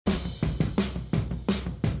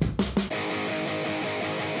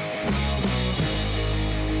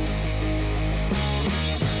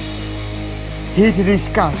here to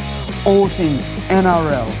discuss all things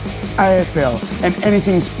NRL, AFL and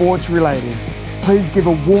anything sports related. Please give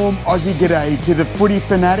a warm Aussie g'day to the footy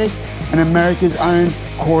fanatic and America's own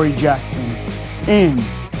Corey Jackson in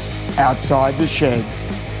Outside the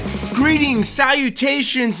Sheds. Greetings,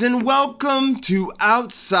 salutations, and welcome to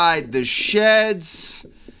Outside the Sheds,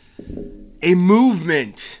 a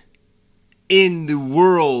movement in the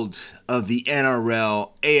world of the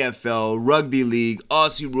NRL, AFL, Rugby League,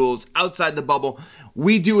 Aussie rules, outside the bubble.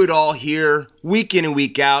 We do it all here, week in and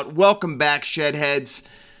week out. Welcome back, Shedheads.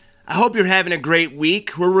 I hope you're having a great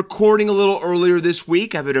week. We're recording a little earlier this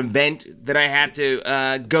week. I have an event that I have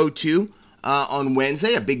to go to on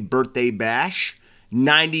Wednesday, a big birthday bash.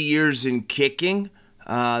 90 years in kicking.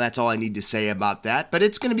 That's all I need to say about that. But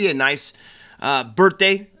it's going to be a nice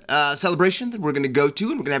birthday celebration that we're going to go to,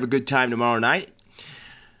 and we're going to have a good time tomorrow night.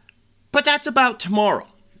 But that's about tomorrow.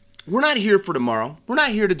 We're not here for tomorrow. We're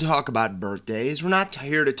not here to talk about birthdays. We're not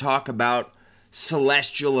here to talk about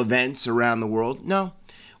celestial events around the world. No.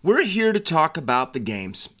 We're here to talk about the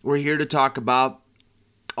games. We're here to talk about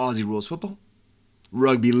Aussie rules football,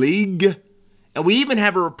 Rugby League, and we even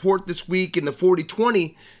have a report this week in the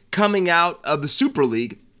 40-20 coming out of the Super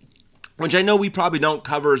League, which I know we probably don't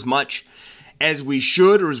cover as much as we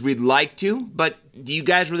should or as we'd like to, but do you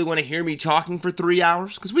guys really want to hear me talking for 3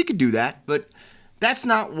 hours? Because we could do that, but that's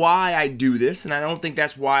not why I do this, and I don't think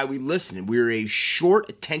that's why we listen. We're a short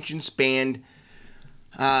attention span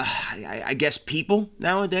I guess people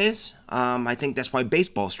nowadays. I think that's why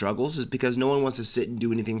baseball struggles, is because no one wants to sit and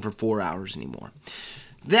do anything for 4 hours anymore.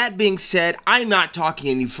 That being said, I'm not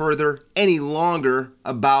talking any longer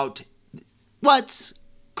about what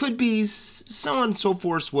could be so on and so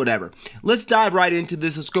forth, whatever. Let's dive right into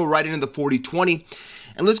this. Let's go right into the 40-20,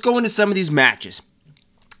 and let's go into some of these matches.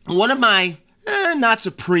 One of my not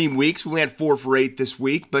supreme weeks. We had 4 for 8 this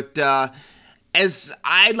week, but as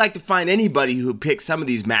I'd like to find anybody who picked some of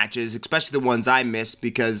these matches, especially the ones I missed,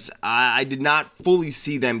 because I did not fully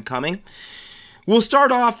see them coming. We'll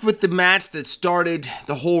start off with the match that started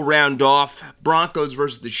the whole round off, Broncos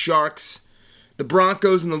versus the Sharks. The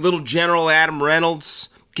Broncos and the little general Adam Reynolds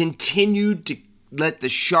continued to let the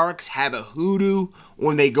Sharks have a hoodoo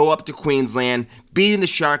when they go up to Queensland, beating the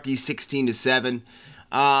Sharkies 16-7.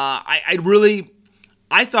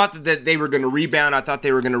 I thought that they were going to rebound. I thought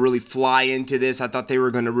they were going to really fly into this. I thought they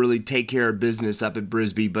were going to really take care of business up at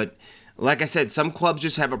Brisbane. But like I said, some clubs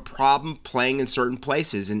just have a problem playing in certain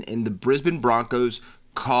places. And the Brisbane Broncos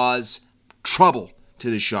cause trouble to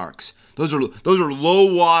the Sharks. Those are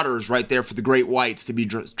low waters right there for the Great Whites to be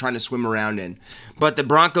trying to swim around in. But the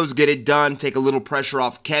Broncos get it done, take a little pressure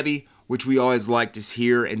off Kevy, which we always like to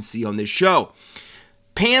hear and see on this show.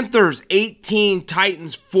 Panthers 18,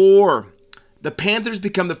 Titans 4. The Panthers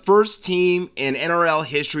become the first team in NRL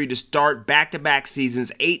history to start back-to-back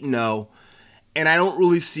seasons 8-0, and I don't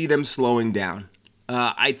really see them slowing down.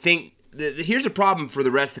 I think here's a problem for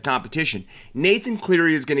the rest of the competition. Nathan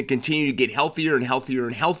Cleary is going to continue to get healthier and healthier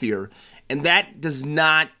and healthier, and that does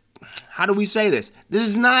not, how do we say this? That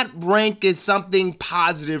does not rank as something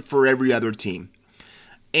positive for every other team.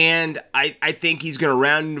 And I think he's going to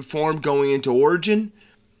round into form going into Origin.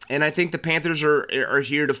 And I think the Panthers are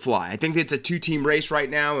here to fly. I think it's a 2-team race right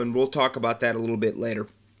now, and we'll talk about that a little bit later.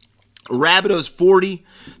 Rabbitohs 40,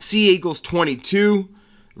 Sea Eagles 22.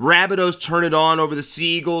 Rabbitohs turn it on over the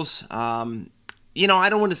Sea Eagles. I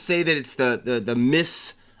don't want to say that it's the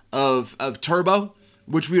miss of Turbo,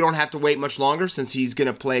 which we don't have to wait much longer since he's going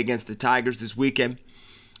to play against the Tigers this weekend.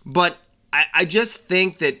 But I just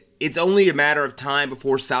think that it's only a matter of time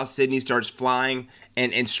before South Sydney starts flying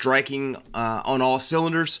and striking on all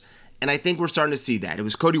cylinders. And I think we're starting to see that. It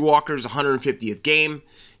was Cody Walker's 150th game,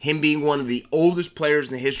 him being one of the oldest players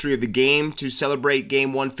in the history of the game to celebrate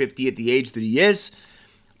game 150 at the age that he is.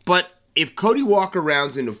 But if Cody Walker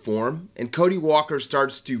rounds into form and Cody Walker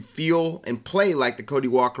starts to feel and play like the Cody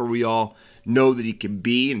Walker we all know that he can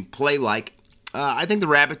be and play like, I think the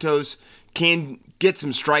Rabbitohs can get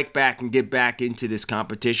some strike back and get back into this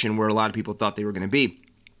competition where a lot of people thought they were going to be.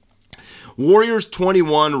 Warriors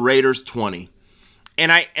 21, Raiders 20.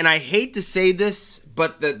 And I hate to say this,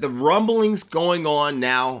 but the rumblings going on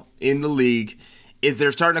now in the league is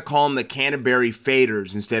they're starting to call them the Canterbury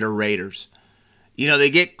Faders instead of Raiders. They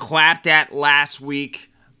get clapped at last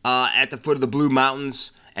week at the foot of the Blue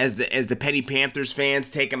Mountains as the Penny Panthers fans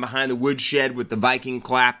take them behind the woodshed with the Viking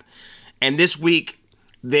clap. And this week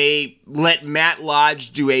they let Matt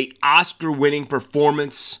Lodge do a Oscar-winning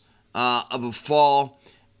performance of a fall.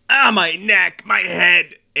 My neck, my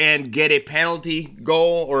head, and get a penalty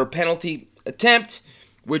goal or a penalty attempt,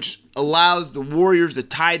 which allows the Warriors to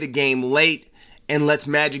tie the game late and lets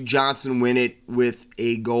Magic Johnson win it with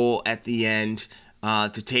a goal at the end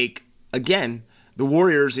to take, again, the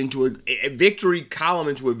Warriors into a victory column,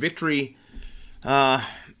 into a victory. That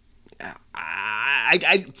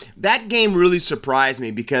game really surprised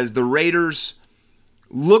me because the Raiders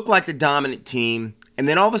looked like the dominant team, and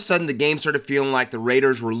then all of a sudden the game started feeling like the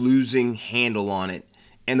Raiders were losing handle on it,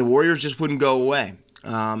 and the Warriors just wouldn't go away.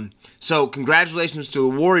 So congratulations to the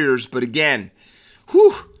Warriors, but again,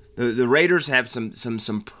 the Raiders have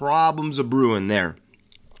some problems a brewing there.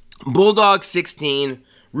 Bulldogs 16,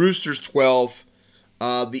 Roosters 12.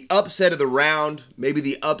 The upset of the round, maybe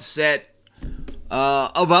the upset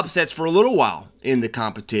of upsets for a little while in the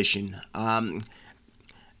competition.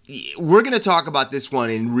 We're going to talk about this one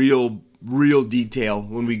in real detail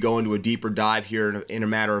when we go into a deeper dive here in a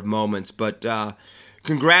matter of moments. But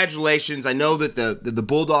congratulations. I know that the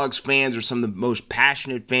Bulldogs fans are some of the most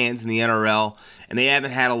passionate fans in the NRL, and they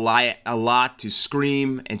haven't had a lot to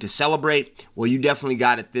scream and to celebrate. Well, you definitely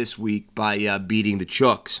got it this week by beating the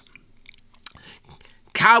Chooks.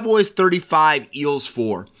 Cowboys 35, Eels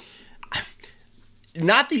 4.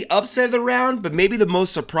 Not the upset of the round, but maybe the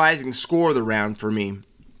most surprising score of the round for me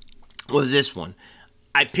was this one.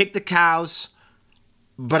 I picked the Cows,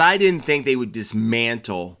 but I didn't think they would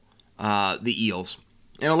dismantle the Eels.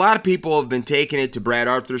 And a lot of people have been taking it to Brad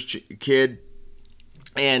Arthur's kid,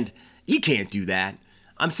 and he can't do that.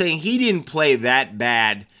 I'm saying he didn't play that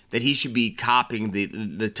bad that he should be copying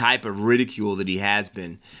the type of ridicule that he has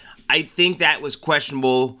been. I think that was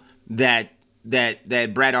questionable that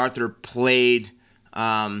Brad Arthur played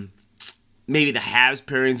maybe the halves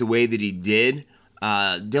pairings the way that he did.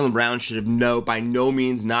 Dylan Brown should have by no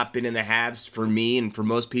means not been in the halves for me and for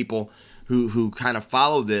most people who kind of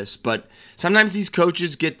follow this. But sometimes these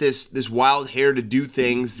coaches get this wild hair to do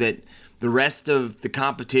things that the rest of the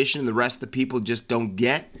competition, the rest of the people just don't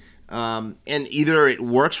get. And either it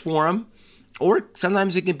works for them, or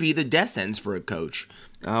sometimes it can be the death sentence for a coach.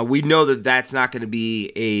 We know that that's not going to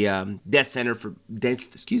be a death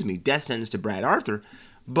sentence to Brad Arthur,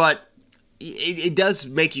 but it does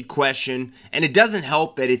make you question, and it doesn't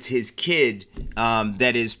help that it's his kid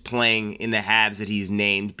that is playing in the halves that he's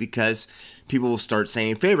named, because people will start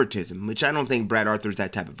saying favoritism, which I don't think Brad Arthur's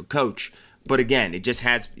that type of a coach. But again, it just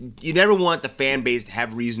has, you never want the fan base to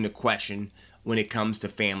have reason to question when it comes to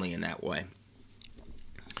family in that way.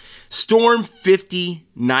 Storm 50,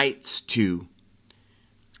 Knights 2.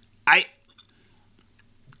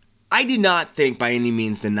 I did not think by any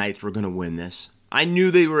means the Knights were going to win this. I knew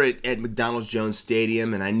they were at McDonald's Jones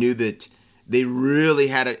Stadium, and I knew that they really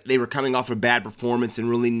they were coming off a bad performance and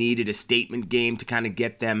really needed a statement game to kind of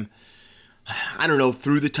get them, I don't know,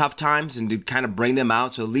 through the tough times and to kind of bring them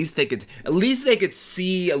out so at least they could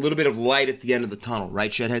see a little bit of light at the end of the tunnel,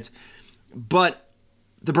 right, Shedheads? But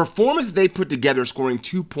the performance they put together, scoring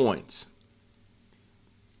 2 points.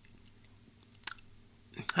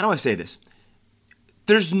 How do I say this?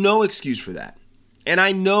 There's no excuse for that. And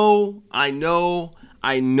I know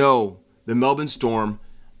the Melbourne Storm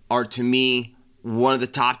are, to me, one of the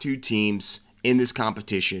top two teams in this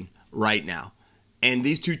competition right now. And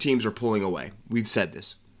these two teams are pulling away. We've said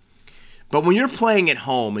this. But when you're playing at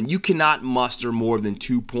home and you cannot muster more than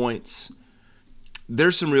 2 points,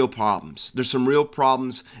 there's some real problems.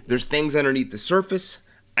 There's things underneath the surface.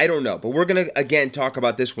 I don't know. But we're going to, again, talk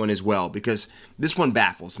about this one as well, because this one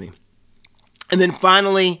baffles me. And then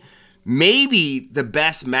finally, maybe the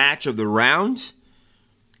best match of the round,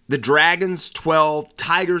 the Dragons 12,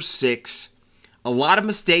 Tigers 6. A lot of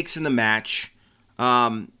mistakes in the match.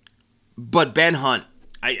 But Ben Hunt,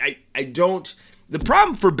 the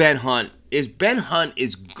problem for Ben Hunt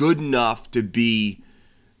is good enough to be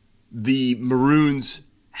the Maroons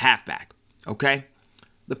halfback, okay?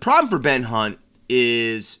 The problem for Ben Hunt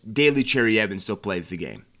is Daly Cherry Evans still plays the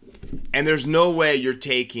game. And there's no way you're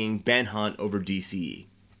taking Ben Hunt over DCE.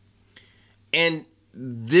 And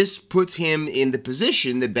this puts him in the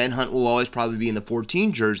position that Ben Hunt will always probably be in the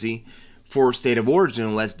 14 jersey for State of Origin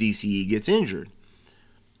unless DCE gets injured.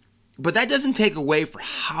 But that doesn't take away for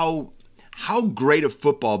how great of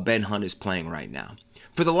football Ben Hunt is playing right now.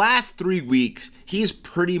 For the last 3 weeks, he has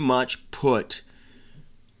pretty much put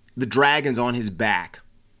the Dragons on his back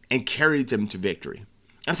and carried them to victory.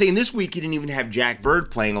 I'm saying this week he didn't even have Jack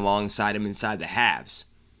Bird playing alongside him inside the halves.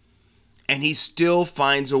 And he still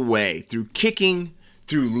finds a way through kicking,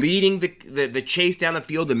 through leading the chase down the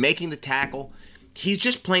field and making the tackle. He's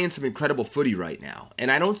just playing some incredible footy right now.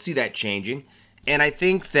 And I don't see that changing. And I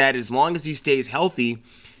think that as long as he stays healthy,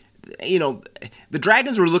 you know, the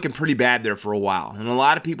Dragons were looking pretty bad there for a while. And a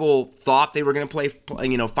lot of people thought they were going to play,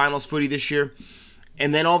 finals footy this year.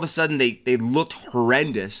 And then all of a sudden they looked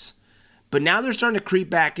horrendous. But now they're starting to creep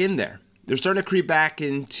back in there. They're starting to creep back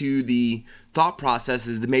into the thought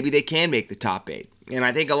processes that maybe they can make the top 8. And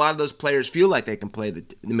I think a lot of those players feel like they can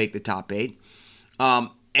make the top 8.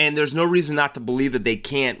 And there's no reason not to believe that they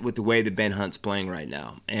can't with the way that Ben Hunt's playing right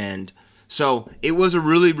now. And so it was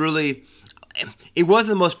it wasn't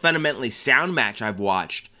the most fundamentally sound match I've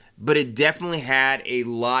watched, but it definitely had a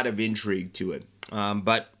lot of intrigue to it.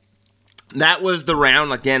 But that was the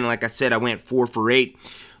round. Again, like I said, I went 4 for 8.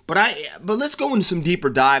 But let's go into some deeper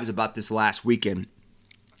dives about this last weekend.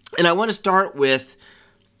 And I want to start with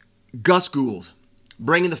Gus Gould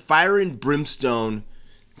bringing the fire and brimstone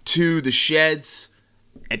to the sheds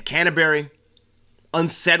at Canterbury,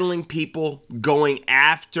 unsettling people, going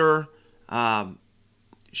after Kyle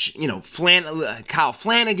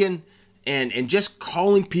Flanagan, and just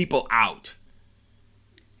calling people out.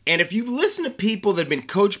 And if you've listened to people that have been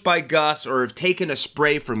coached by Gus or have taken a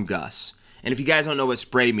spray from Gus, and if you guys don't know what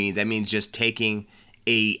spray means, that means just taking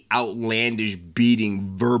a outlandish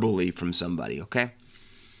beating verbally from somebody, okay?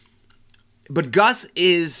 But Gus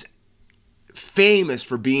is famous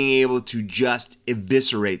for being able to just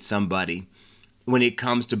eviscerate somebody when it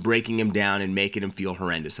comes to breaking them down and making them feel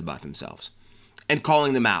horrendous about themselves and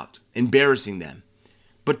calling them out, embarrassing them,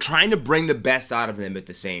 but trying to bring the best out of them at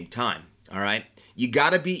the same time, all right? You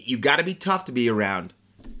gotta be tough to be around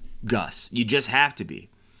Gus. You just have to be.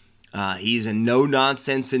 He's a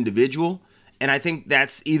no-nonsense individual, and I think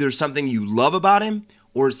that's either something you love about him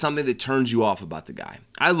or it's something that turns you off about the guy.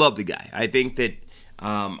 I love the guy. I think that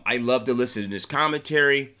I love to listen to his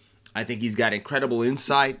commentary. I think he's got incredible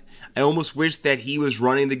insight. I almost wish that he was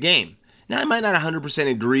running the game. Now, I might not 100%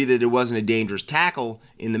 agree that it wasn't a dangerous tackle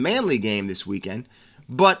in the Manly game this weekend,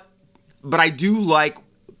 but I do like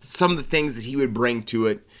some of the things that he would bring to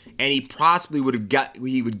it, and he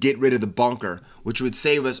would get rid of the bunker, which would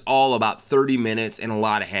save us all about 30 minutes and a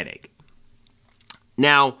lot of headache.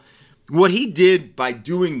 Now, what he did by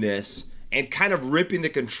doing this and kind of ripping the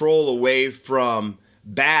control away from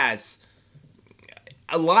Baz,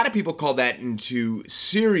 a lot of people call that into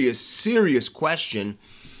serious question.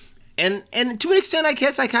 And to an extent, I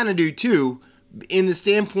guess I kind of do too, in the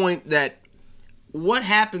standpoint that what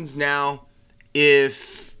happens now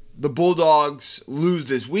if the Bulldogs lose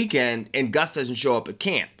this weekend and Gus doesn't show up at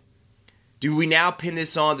camp? Do we now pin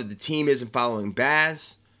this on that the team isn't following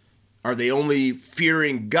Baz? Are they only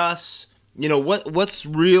fearing Gus? You know, what's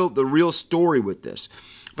the real story with this?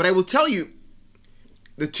 But I will tell you,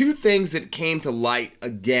 the two things that came to light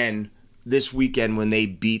again this weekend when they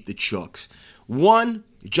beat the Chooks. One,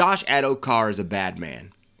 Josh Adokar is a bad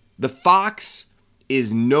man. The Fox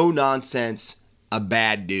is no nonsense, a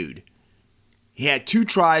bad dude. He had 2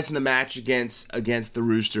 tries in the match against the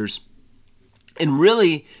Roosters and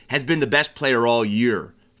really has been the best player all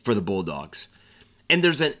year for the Bulldogs. And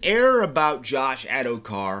there's an air about Josh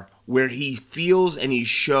Adokar where he feels and he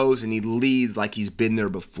shows and he leads like he's been there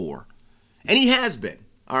before. And he has been,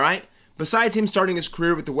 all right? Besides him starting his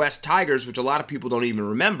career with the West Tigers, which a lot of people don't even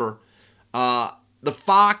remember, the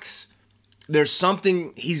Fox, there's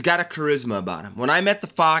something, he's got a charisma about him. When I met the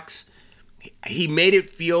Fox, he made it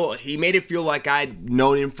feel like I'd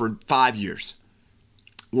known him for 5 years.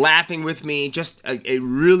 Laughing with me, just a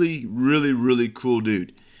really, really, really cool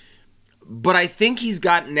dude. But I think he's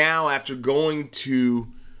got now, after going to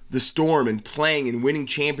the Storm and playing and winning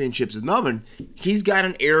championships with Melbourne, he's got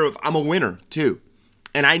an air of, I'm a winner too.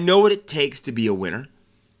 And I know what it takes to be a winner.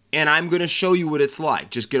 And I'm going to show you what it's like.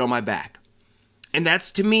 Just get on my back. And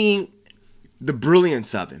that's, to me, the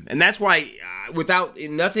brilliance of him. And that's why, without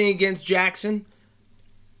nothing against Jackson,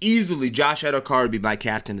 easily Josh Adokar would be my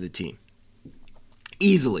captain of the team.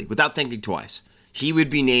 Easily, without thinking twice. He would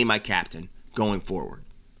be named my captain going forward.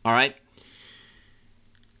 All right?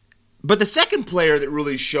 But the second player that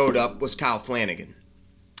really showed up was Kyle Flanagan.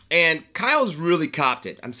 And Kyle's really copped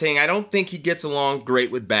it. I'm saying I don't think he gets along great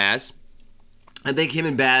with Baz. I think him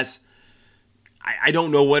and Baz, I don't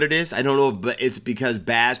know what it is. I don't know if it's because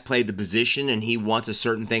Baz played the position and he wants a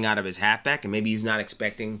certain thing out of his halfback, and maybe he's not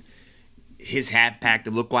expecting his halfback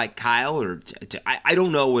to look like Kyle. I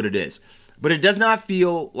don't know what it is. But it does not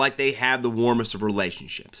feel like they have the warmest of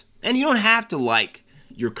relationships. And you don't have to like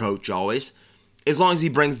your coach always, as long as he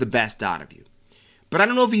brings the best out of you. But I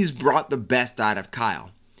don't know if he's brought the best out of Kyle.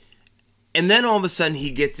 And then all of a sudden he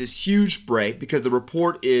gets this huge spray, because the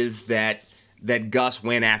report is that Gus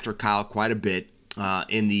went after Kyle quite a bit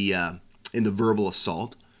in the verbal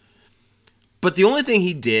assault. But the only thing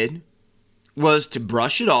he did was to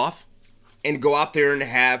brush it off and go out there and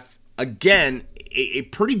have, again, a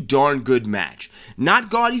pretty darn good match. Not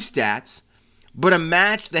gaudy stats, but a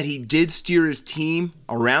match that he did steer his team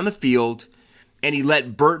around the field and he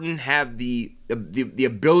let Burton have the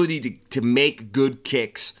ability to make good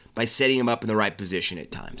kicks by setting him up in the right position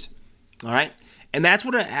at times. All right? And that's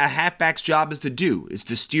what a halfback's job is to do, is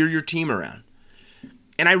to steer your team around.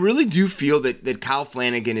 And I really do feel that Kyle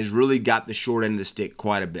Flanagan has really got the short end of the stick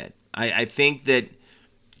quite a bit. I think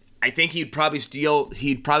he'd probably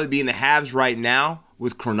be in the halves right now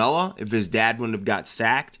with Cronulla if his dad wouldn't have got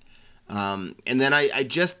sacked. And then I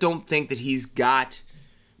just don't think that he's got,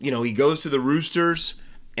 he goes to the Roosters,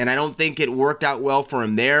 and I don't think it worked out well for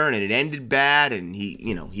him there, and it ended bad, and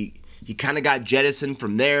he kind of got jettisoned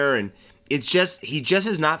from there, and he just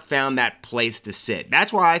has not found that place to sit.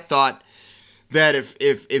 That's why I thought that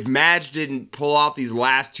if Madge didn't pull off these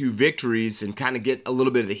last two victories and kind of get a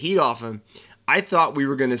little bit of the heat off him, I thought we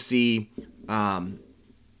were going to see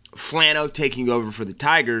Flano taking over for the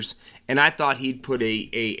Tigers, and I thought he'd put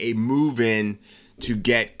a move in to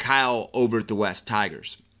get Kyle over at the West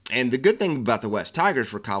Tigers. And the good thing about the West Tigers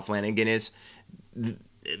for Kyle Flanagan is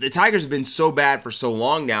the Tigers have been so bad for so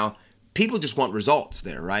long now, people just want results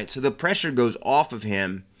there, right? So the pressure goes off of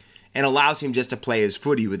him and allows him just to play his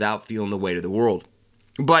footy without feeling the weight of the world.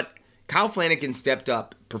 But Kyle Flanagan stepped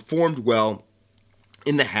up, performed well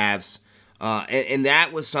in the halves, and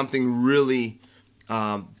that was something really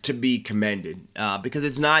to be commended, because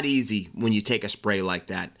it's not easy when you take a spray like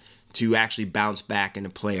that to actually bounce back and to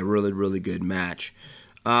play a really, really good match.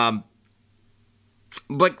 But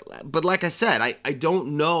like I said, I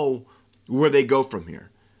don't know where they go from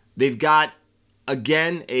here. They've got,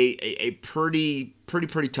 again, a pretty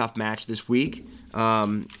tough match this week,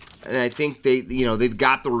 and I think they've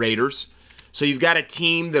got the Raiders. So you've got a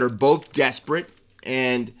team that are both desperate,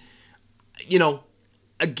 and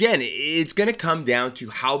again, it's going to come down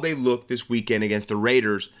to how they look this weekend against the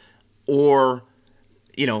Raiders, or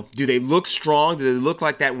do they look strong? Do they look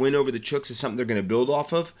like that win over the Chooks is something they're going to build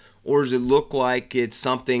off of, or does it look like it's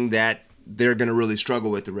something that they're going to really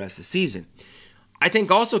struggle with the rest of the season? I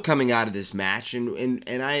think also coming out of this match, and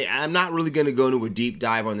I'm not really going to go into a deep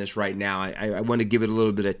dive on this right now. I want to give it a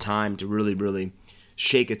little bit of time to really, really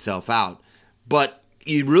shake itself out. But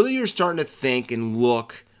you really are starting to think and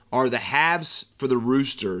look, are the halves for the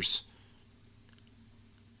Roosters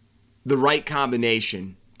the right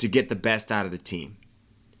combination to get the best out of the team?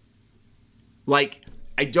 Like,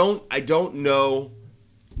 I don't know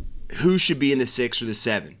who should be in the 6 or the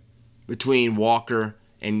 7 between Walker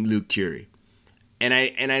and Luke Keary. And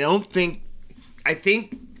I don't think, I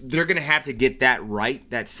think they're going to have to get that right,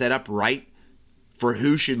 that setup right, for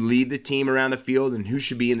who should lead the team around the field and who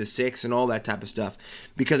should be in the 6 and all that type of stuff.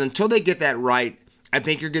 Because until they get that right, I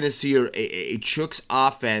think you're going to see a Chooks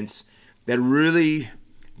offense that really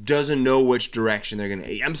doesn't know which direction they're going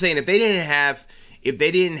to. I'm saying if they didn't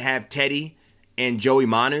have Teddy and Joey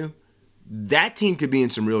Manu, that team could be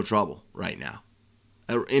in some real trouble right now,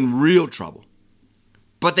 in real trouble.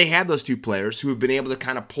 But they have those two players who have been able to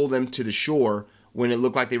kind of pull them to the shore when it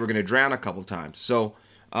looked like they were going to drown a couple times. So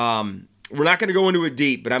we're not going to go into it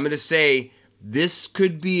deep, but I'm going to say this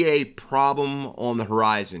could be a problem on the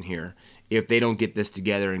horizon here if they don't get this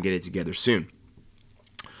together and get it together soon.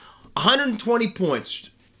 120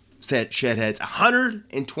 points, said Shedheads.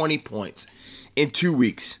 120 points in 2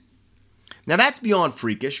 weeks. Now that's beyond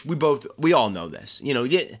freakish. We all know this.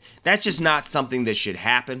 That's just not something that should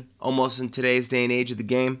happen almost in today's day and age of the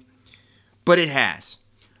game. But it has.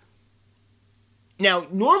 Now,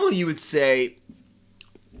 normally you would say,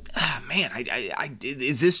 man,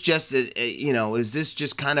 is this just is this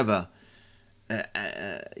just kind of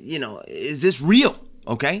is this real?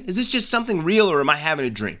 Okay? Is this just something real, or am I having a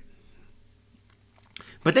dream?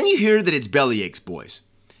 But then you hear that it's Bellyaches boys.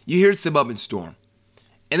 You hear it's the Bub and Storm.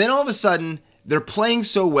 And then all of a sudden, they're playing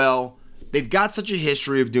so well. They've got such a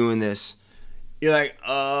history of doing this. You're like,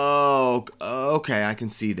 oh, okay, I can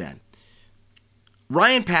see that.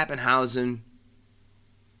 Ryan Papenhuyzen,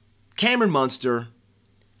 Cameron Munster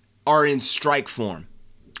are in strike form.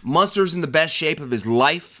 Munster's in the best shape of his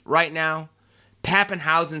life right now.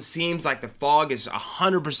 Papenhuyzen seems like the fog is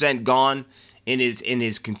 100% gone in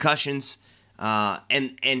his concussions.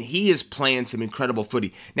 And he is playing some incredible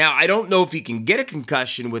footy. Now, I don't know if he can get a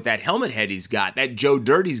concussion with that helmet head he's got, that Joe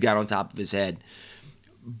Dirt he's got on top of his head.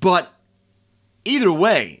 But either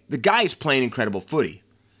way, the guy is playing incredible footy.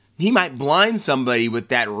 He might blind somebody with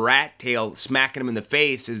that rat tail smacking him in the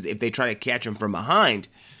face if they try to catch him from behind.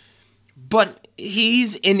 But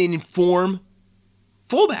he's an informed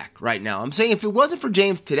fullback right now. I'm saying if it wasn't for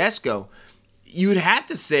James Tedesco, you would have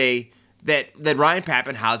to say that Ryan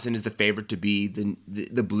Papenhuyzen is the favorite to be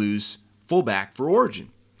the Blues fullback for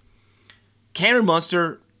Origin. Cameron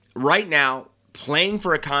Munster, right now, playing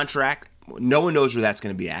for a contract. No one knows where that's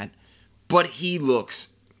going to be at. but he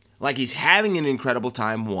looks like he's having an incredible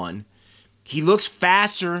time, one. He looks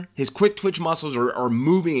faster. His quick twitch muscles are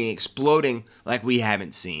moving and exploding like we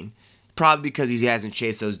haven't seen. Probably because he hasn't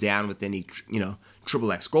chased those down with any,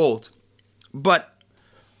 triple X golds. But,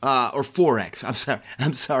 or 4X.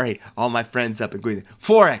 I'm sorry, all my friends up in Queensland.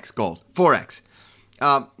 4X gold. 4X.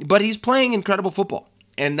 But he's playing incredible football.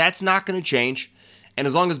 And that's not going to change. And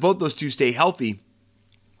as long as both those two stay healthy,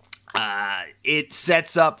 it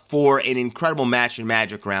sets up for an incredible match in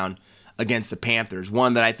Magic Round against the Panthers.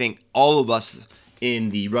 One that I think all of us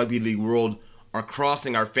in the rugby league world are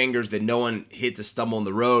crossing our fingers that no one hits a stumble in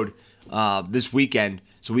the road this weekend,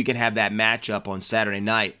 so we can have that matchup on Saturday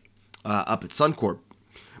night up at Suncorp.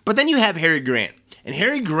 But then you have Harry Grant. And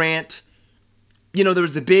Harry Grant, there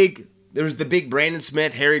was the big Brandon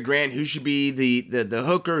Smith, Harry Grant, who should be the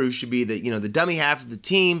hooker, who should be the dummy half of the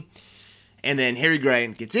team. And then Harry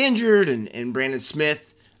Grant gets injured, and Brandon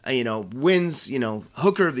Smith, wins,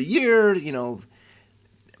 hooker of the year.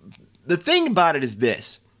 The thing about it is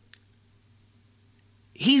this.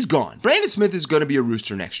 He's gone. Brandon Smith is going to be a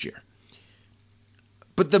Rooster next year.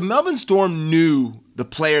 But the Melbourne Storm knew the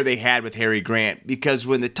player they had with Harry Grant, because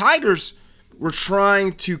when the Tigers were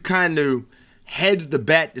trying to kind of hedge the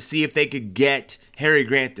bet to see if they could get Harry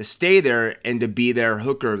Grant to stay there and to be their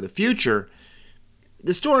hooker of the future,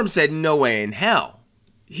 the Storm said, no way in hell.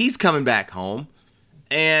 He's coming back home.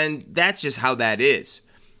 And that's just how that is.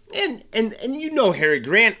 And Harry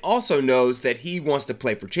Grant also knows that he wants to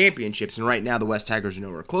play for championships, and right now the West Tigers are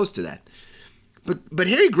nowhere close to that. But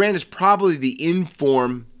Harry Grant is probably the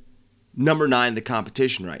in-form number 9 in the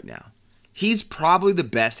competition right now. He's probably the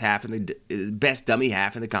best best dummy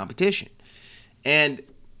half in the competition. And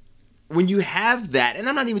when you have that, and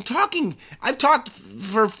I'm not even talking, I've talked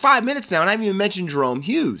for 5 minutes now, and I haven't even mentioned Jerome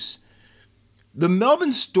Hughes. The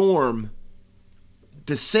Melbourne Storm,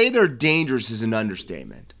 to say they're dangerous is an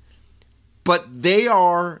understatement. But they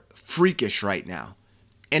are freakish right now.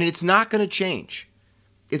 And it's not going to change.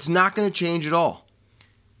 It's not going to change at all.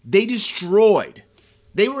 They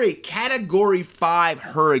were a Category 5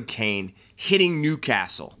 hurricane hitting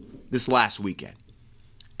Newcastle this last weekend.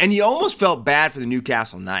 And you almost felt bad for the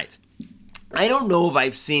Newcastle Knights. I don't know if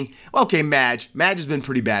I've seen... Okay, Madge has been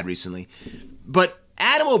pretty bad recently. But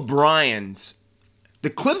Adam O'Brien's... The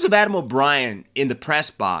clips of Adam O'Brien in the press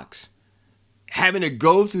box having to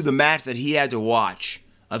go through the match that he had to watch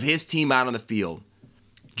of his team out on the field.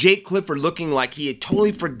 Jake Clifford looking like he had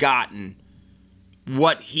totally forgotten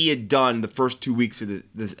what he had done the first 2 weeks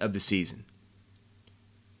of the season.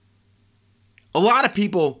 A lot of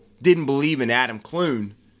people didn't believe in Adam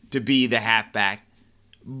Clune to be the halfback,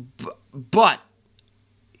 but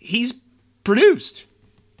he's produced.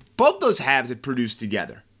 Both those halves had produced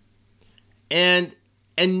together. And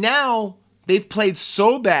now they've played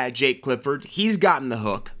so bad, Jake Clifford, he's gotten the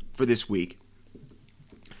hook for this week.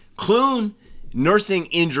 Clune nursing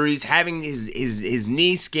injuries, having his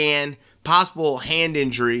knee scanned, possible hand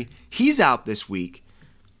injury. He's out this week.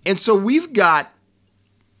 And so we've got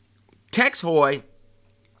Tex Hoy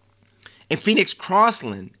and Phoenix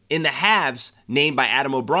Crossland in the halves named by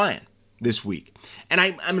Adam O'Brien this week. And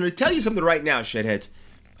I'm going to tell you something right now, Shedheads.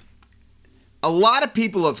 A lot of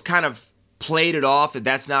people have kind of played it off that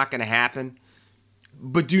that's not going to happen.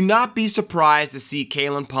 But do not be surprised to see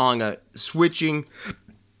Kalen Ponga switching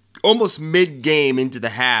almost mid-game into the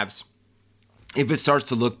halves if it starts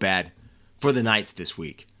to look bad for the Knights this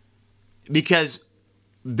week. Because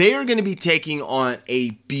they are going to be taking on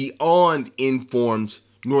a beyond informed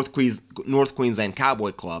North Queensland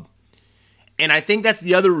Cowboy Club. And I think that's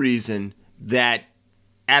the other reason that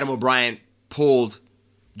Adam O'Brien pulled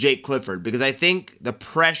Jake Clifford, because I think the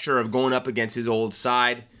pressure of going up against his old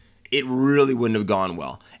side, it really wouldn't have gone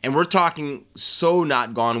well. And we're talking so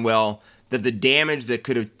not gone well that the damage that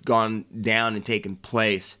could have gone down and taken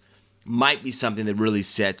place might be something that really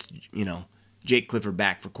sets, Jake Clifford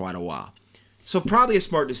back for quite a while. So probably a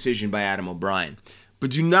smart decision by Adam O'Brien.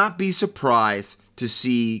 But do not be surprised to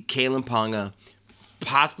see Kalen Ponga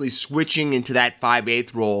possibly switching into that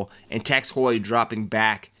 5/8 role and Tex Hoy dropping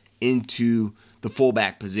back into the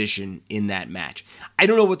fullback position in that match. I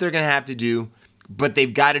don't know what they're going to have to do, but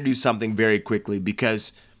they've got to do something very quickly,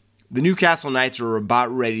 because the Newcastle Knights are about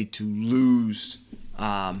ready to lose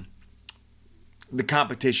the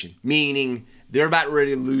competition, meaning they're about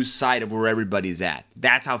ready to lose sight of where everybody's at.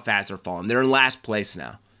 That's how fast they're falling. They're in last place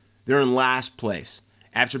now. They're in last place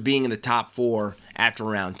after being in the top 4 after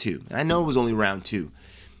round 2. And I know it was only round 2,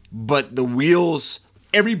 but the wheels,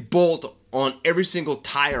 every bolt on every single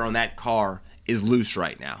tire on that car is loose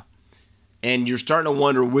right now. And you're starting to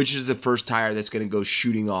wonder which is the first tire that's going to go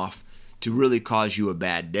shooting off to really cause you a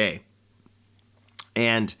bad day.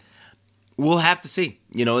 And we'll have to see.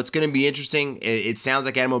 It's going to be interesting. It sounds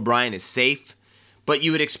like Adam O'Brien is safe, but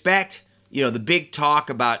you would expect, the big talk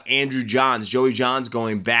about Andrew Johns, Joey Johns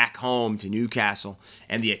going back home to Newcastle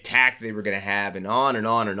and the attack they were going to have and on and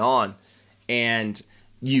on and on. And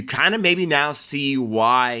you kind of maybe now see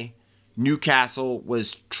why Newcastle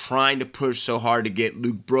was trying to push so hard to get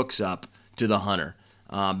Luke Brooks up to the Hunter,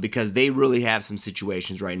 because they really have some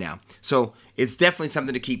situations right now. So it's definitely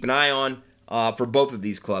something to keep an eye on for both of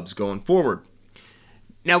these clubs going forward.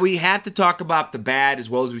 Now we have to talk about the bad as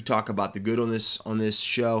well as we talk about the good on this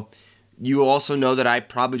show. You also know that I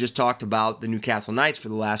probably just talked about the Newcastle Knights for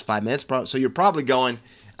the last 5 minutes, so you're probably going,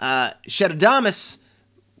 Shead Adamas,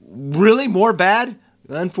 really more bad?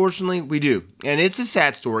 Unfortunately, we do. And it's a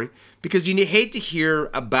sad story because you hate to hear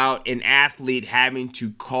about an athlete having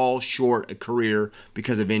to call short a career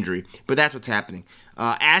because of injury, but that's what's happening.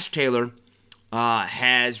 Ash Taylor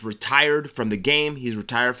has retired from the game. He's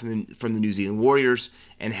retired from the New Zealand Warriors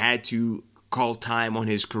and had to call time on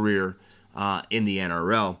his career in the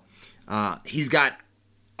NRL. He's got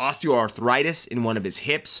osteoarthritis in one of his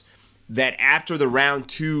hips that after the round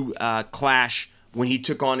 2 clash when he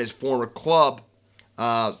took on his former club,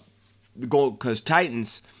 the Gold Coast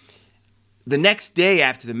Titans, the next day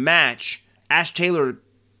after the match, Ash Taylor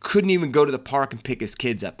couldn't even go to the park and pick his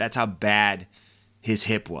kids up. That's how bad his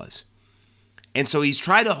hip was. And so he's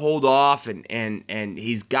tried to hold off, and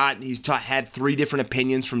he's had 3 different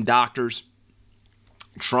opinions from doctors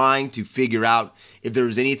trying to figure out if there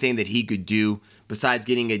was anything that he could do besides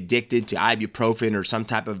getting addicted to ibuprofen or some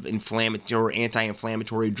type of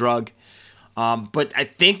anti-inflammatory drug. But I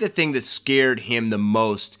think the thing that scared him the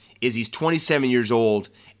most is he's 27 years old,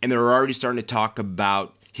 and they're already starting to talk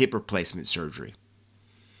about hip replacement surgery.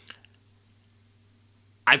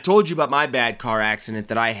 I've told you about my bad car accident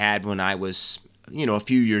that I had when I was, a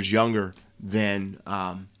few years younger than,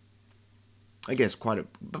 I guess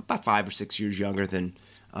about 5 or 6 years younger than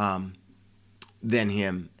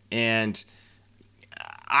him. And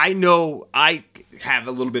I know I have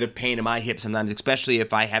a little bit of pain in my hip sometimes, especially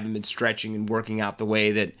if I haven't been stretching and working out the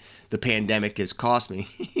way that the pandemic has cost me.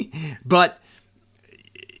 But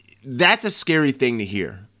that's a scary thing to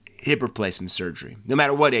hear, hip replacement surgery, no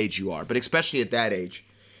matter what age you are, but especially at that age.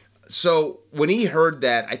 So when he heard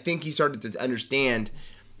that, I think he started to understand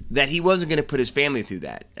that he wasn't going to put his family through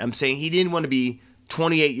that. I'm saying he didn't want to be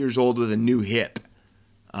 28 years old with a new hip.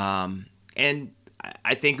 And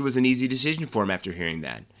I think it was an easy decision for him after hearing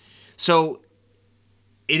that. So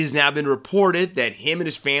it has now been reported that him and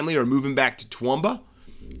his family are moving back to Toowoomba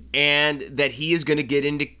and that he is going to get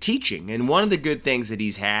into teaching. And one of the good things that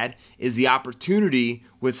he's had is the opportunity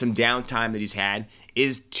with some downtime that he's had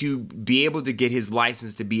is to be able to get his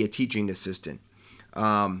license to be a teaching assistant.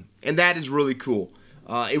 And that is really cool.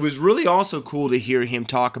 It was really also cool to hear him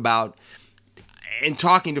talk about and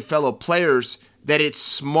talking to fellow players that it's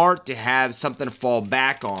smart to have something to fall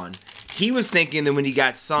back on. He was thinking that when he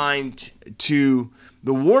got signed to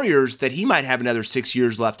the Warriors that he might have another 6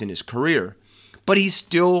 years left in his career. But he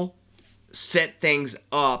still set things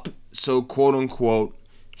up so, quote unquote,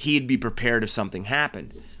 he'd be prepared if something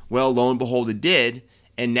happened. Well, lo and behold, it did.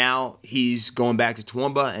 And now he's going back to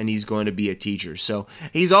Toowoomba and he's going to be a teacher. So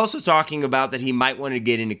he's also talking about that he might want to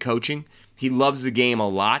get into coaching. He loves the game a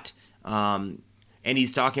lot. And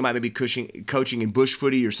he's talking about maybe coaching in bush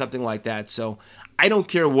footy or something like that. So I don't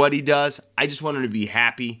care what he does. I just want him to be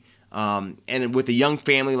happy. And with a young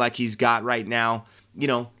family like he's got right now,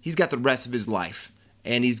 he's got the rest of his life.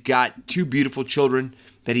 And he's got 2 beautiful children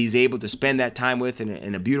that he's able to spend that time with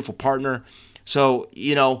and a beautiful partner. So,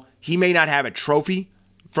 he may not have a trophy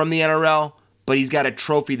from the NRL, but he's got a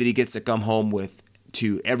trophy that he gets to come home with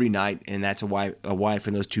to every night, and that's a wife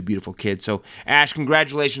and those 2 beautiful kids. So, Ash,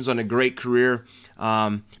 congratulations on a great career.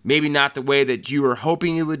 Maybe not the way that you were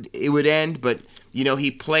hoping it would end, but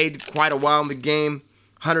he played quite a while in the game,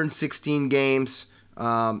 116 games,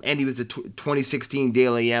 and he was the 2016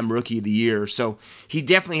 Daily M Rookie of the Year. So he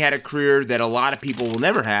definitely had a career that a lot of people will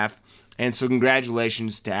never have. And so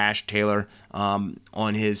congratulations to Ash Taylor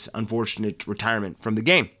on his unfortunate retirement from the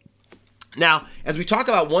game. Now, as we talk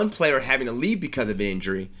about one player having to leave because of an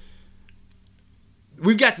injury,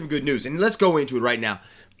 we've got some good news, and let's go into it right now.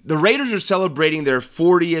 The Raiders are celebrating their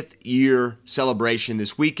 40th year celebration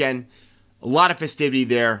this weekend. A lot of festivity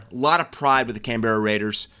there, a lot of pride with the Canberra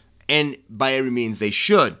Raiders, and by every means they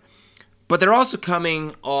should. But they're also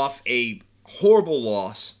coming off a horrible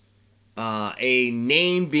loss, a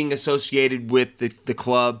name being associated with the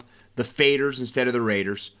club, the Faders instead of the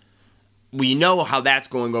Raiders. We know how that's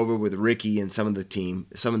going over with Ricky and some of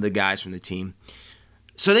the guys from the team.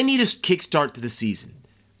 So they need a kickstart to the season.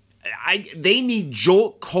 They need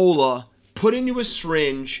Jolt Cola put into a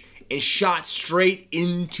syringe and shot straight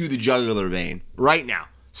into the jugular vein right now.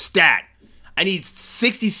 Stat. I need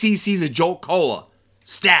 60 cc's of Jolt Cola.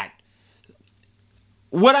 Stat.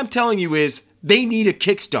 What I'm telling you is they need a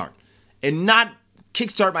kickstart. And not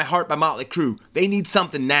Kickstart My Heart by Motley Crue. They need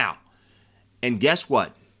something now. And guess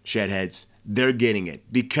what, Shedheads? They're getting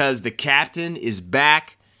it. Because the captain is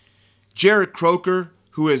back. Jarrett Croker,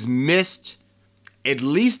 who has missed at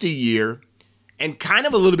least a year, and kind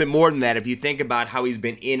of a little bit more than that if you think about how he's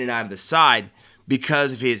been in and out of the side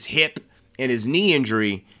because of his hip and his knee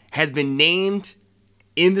injury, has been named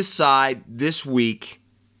in the side this week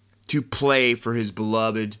to play for his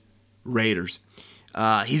beloved Raiders.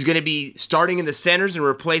 He's going to be starting in the centers and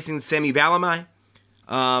replacing Semi Valemai.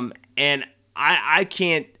 And I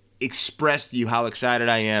can't express to you how excited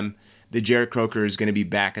I am that Jarrett Croker is going to be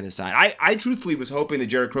back on the side. I truthfully was hoping that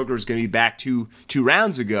Jarrett Croker was going to be back two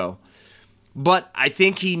rounds ago. But I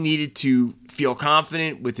think he needed to feel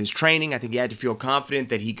confident with his training. I think he had to feel confident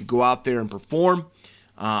that he could go out there and perform.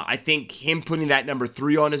 I think him putting that number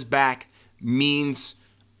 3 on his back means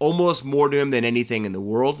almost more to him than anything in the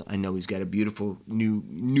world. I know he's got a beautiful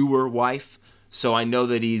newer wife, so I know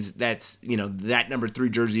that that number 3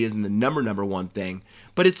 jersey isn't the number 1 thing,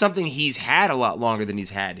 but it's something he's had a lot longer than he's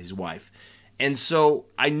had his wife. And so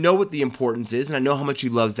I know what the importance is, and I know how much he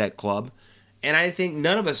loves that club. And I think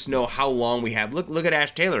none of us know how long we have. Look at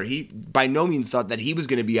Ash Taylor. He by no means thought that he was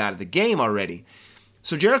going to be out of the game already.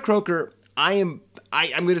 So Jarrett Croker, I'm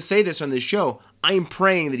going to say this on this show. I am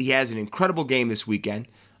praying that he has an incredible game this weekend.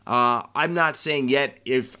 I'm not saying yet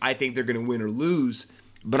if I think they're going to win or lose,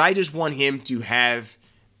 but I just want him to have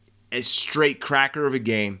a straight cracker of a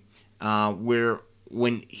game where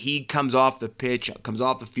when he comes off the pitch, comes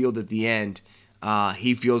off the field at the end,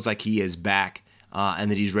 he feels like he is back.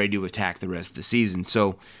 And that he's ready to attack the rest of the season.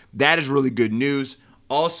 So that is really good news.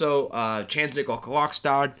 Also, Chance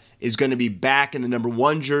Nickel-Klokstad is going to be back in the number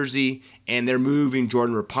 1 jersey, and they're moving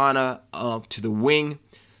Jordan Rapana to the wing.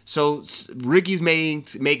 So Ricky's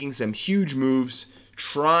making some huge moves,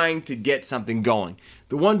 trying to get something going.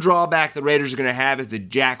 The one drawback the Raiders are going to have is that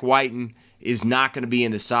Jack Whiten is not going to be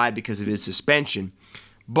in the side because of his suspension.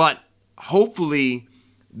 But hopefully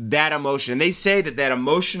that emotion, and they say that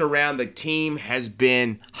emotion around the team has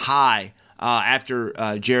been high after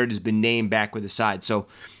Jared has been named back with the side. So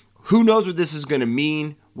who knows what this is going to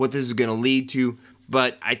mean, what this is going to lead to,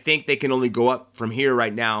 but I think they can only go up from here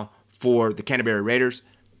right now for the Canterbury Raiders,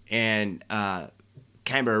 and I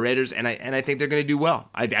think they're going to do well.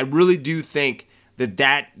 I really do think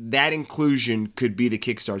that inclusion could be the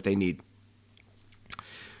kickstart they need.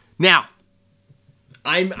 Now,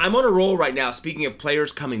 I'm on a roll right now, speaking of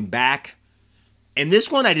players coming back, and this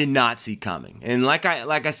one I did not see coming. And like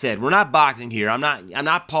I said, we're not boxing here. I'm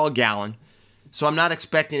not Paul Gallen, so I'm not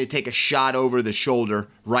expecting to take a shot over the shoulder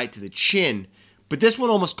right to the chin. But this one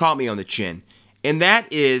almost caught me on the chin, and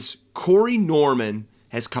that is Corey Norman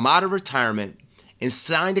has come out of retirement and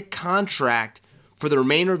signed a contract for the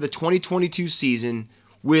remainder of the 2022 season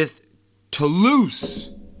with Toulouse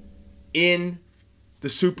in the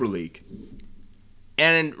Super League.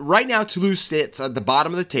 And right now, Toulouse sits at the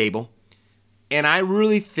bottom of the table. And I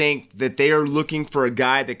really think that they are looking for a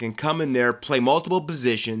guy that can come in there, play multiple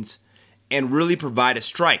positions, and really provide a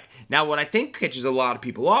strike. Now, what I think catches a lot of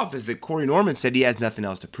people off is that Corey Norman said he has nothing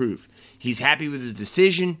else to prove. He's happy with his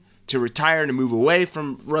decision to retire and to move away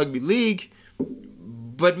from rugby league,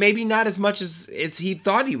 but maybe not as much as he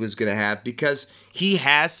thought he was going to have, because he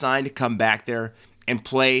has signed to come back there and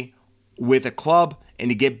play with a club and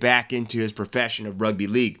to get back into his profession of rugby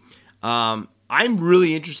league. I'm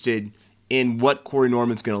really interested in what Corey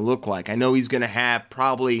Norman's going to look like. I know he's going to have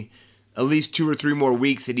probably at least 2 or 3 more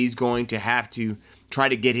weeks that he's going to have to try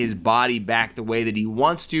to get his body back the way that he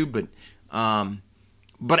wants to. But I've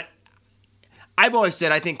always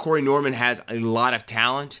said I think Corey Norman has a lot of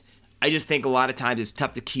talent. I just think a lot of times it's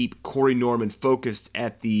tough to keep Corey Norman focused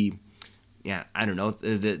at the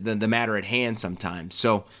matter at hand sometimes.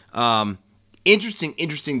 So,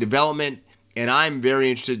 interesting development, and I'm very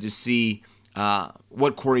interested to see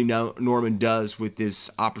what Corey Norman does with this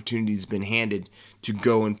opportunity he's been handed to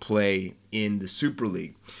go and play in the Super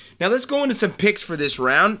League. Now let's go into some picks for this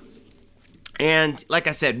round. And like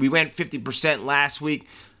I said, we went 50% last week,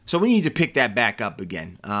 so we need to pick that back up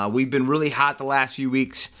again. We've been really hot the last few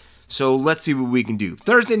weeks, so let's see what we can do.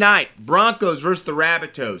 Thursday night, Broncos versus the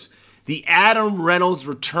Rabbitohs. The Adam Reynolds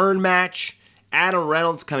return match. Adam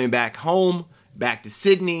Reynolds coming back home, back to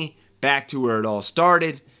Sydney, back to where it all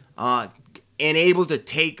started, and able to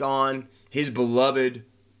take on his beloved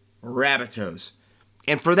Rabbitohs.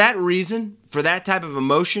 And for that reason, for that type of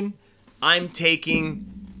emotion, I'm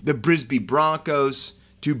taking the Brisbane Broncos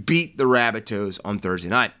to beat the Rabbitohs on Thursday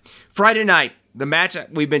night. Friday night, the match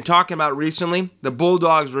we've been talking about recently, the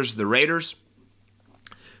Bulldogs versus the Raiders.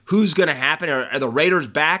 Who's going to happen? Are the Raiders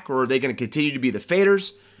back, or are they going to continue to be the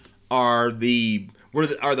Faders? Are the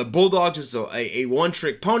Bulldogs just a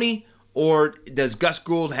one-trick pony, or does Gus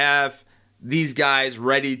Gould have these guys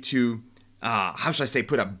ready to,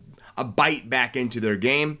 put a bite back into their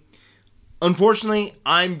game? Unfortunately,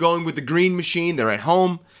 I'm going with the Green Machine. They're at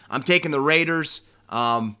home. I'm taking the Raiders,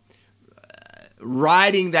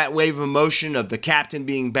 riding that wave of emotion of the captain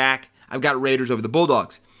being back. I've got Raiders over the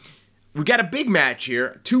Bulldogs. We've got a big match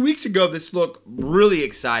here. 2 weeks ago, this looked really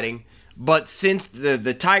exciting. But since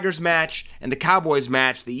the Tigers match and the Cowboys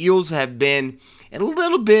match, the Eels have been in a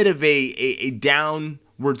little bit of a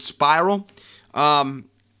downward spiral. And,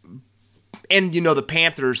 the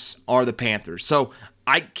Panthers are the Panthers. So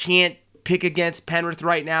I can't pick against Penrith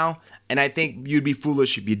right now, and I think you'd be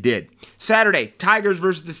foolish if you did. Saturday, Tigers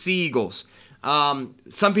versus the Sea Eagles.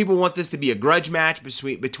 Some people want this to be a grudge match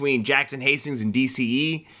between Jackson Hastings and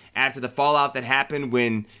DCE after the fallout that happened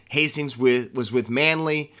when Hastings was with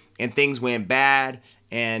Manly and things went bad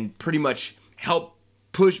and pretty much helped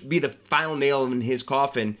be the final nail in his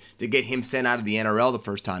coffin to get him sent out of the NRL the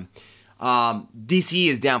first time. DCE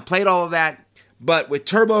has downplayed all of that, but with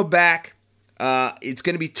Turbo back, it's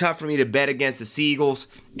going to be tough for me to bet against the Sea Eagles,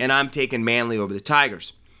 and I'm taking Manly over the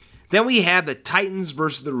Tigers. Then we have the Titans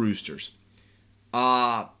versus the Roosters.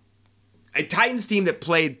 A Titans team that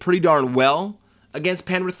played pretty darn well against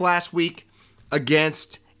Penrith last week,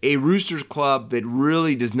 against a Roosters club that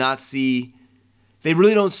really don't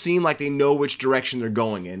seem like they know which direction they're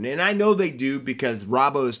going in. And I know they do because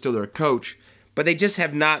Robbo is still their coach, but they just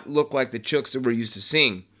have not looked like the Chooks that we're used to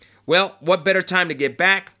seeing. Well, what better time to get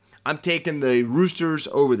back? I'm taking the Roosters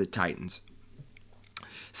over the Titans.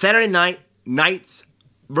 Saturday night, Knights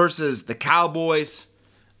versus the Cowboys.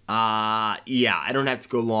 I don't have to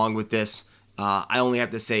go long with this. I only have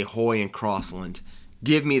to say Hoy and Crossland.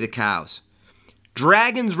 Give me the Cows.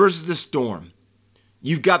 Dragons versus the Storm.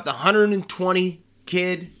 You've got the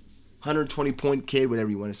 120-point kid, whatever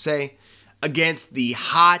you want to say, against the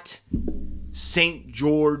hot St.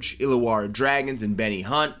 George Illawarra Dragons and Benny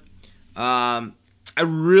Hunt. I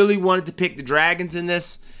really wanted to pick the Dragons in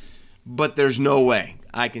this, but there's no way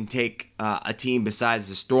I can take a team besides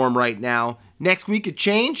the Storm right now. Next week could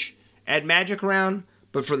change at Magic Round,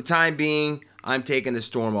 but for the time being, I'm taking the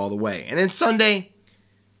Storm all the way. And then Sunday,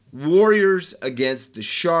 Warriors against the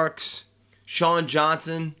Sharks. Sean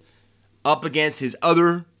Johnson up against his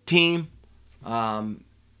other team. Going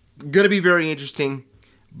to be very interesting,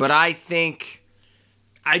 but I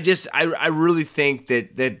really think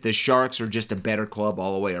that the Sharks are just a better club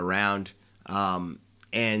all the way around. And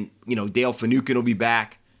Dale Finucane will be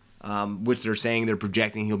back, which they're saying they're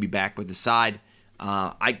projecting he'll be back with the side.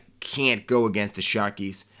 I can't go against the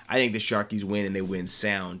Sharkies. I think the Sharkies win, and they win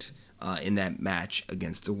sound in that match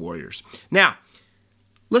against the Warriors. Now,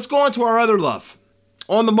 let's go on to our other love.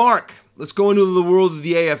 On the mark, let's go into the world of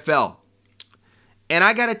the AFL. And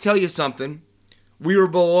I got to tell you something. We were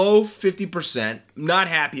below 50%. Not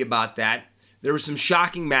happy about that. There were some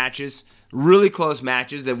shocking matches, really close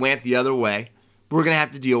matches that went the other way. We're going to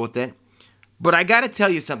have to deal with it. But I got to tell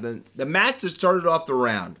you something. The match that started off the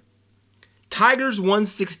round, Tigers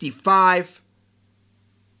 165,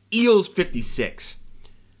 Eels 56.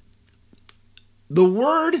 The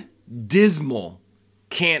word dismal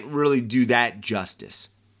can't really do that justice.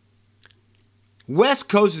 West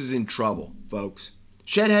Coast is in trouble, folks.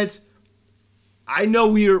 Shedheads, I know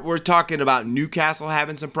we're talking about Newcastle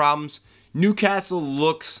having some problems. Newcastle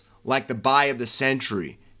looks like the buy of the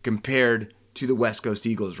century compared to the West Coast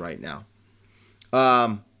Eagles right now.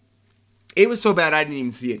 It was so bad I didn't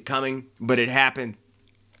even see it coming, but it happened.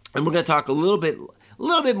 And we're going to talk a little bit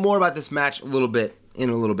more about this match in a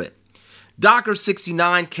little bit. Dockers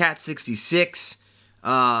 69, Cats 66.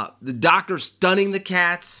 The Dockers stunning the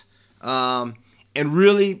Cats and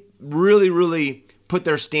really, really, really put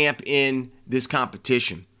their stamp in this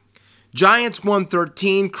competition. Giants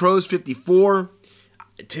 113, Crows 54.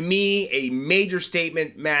 To me, a major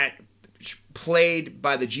statement match played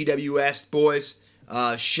by the GWS boys,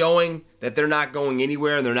 showing that they're not going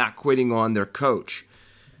anywhere and they're not quitting on their coach.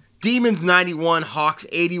 Demons 91, Hawks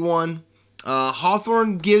 81.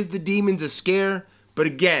 Hawthorn gives the Demons a scare, but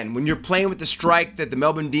again, when you're playing with the strike that the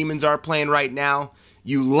Melbourne Demons are playing right now,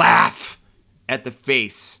 you laugh at the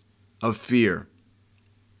face of fear.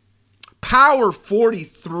 Power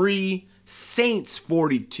 43, Saints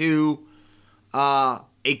 42.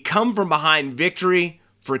 A come-from-behind victory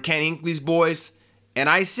for Ken Hinkley's boys. And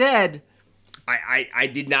I said I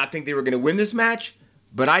did not think they were going to win this match,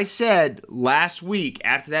 but I said last week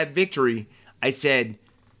after that victory, I said,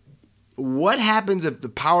 what happens if the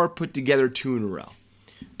Power put together 2 in a row?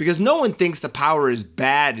 Because no one thinks the Power is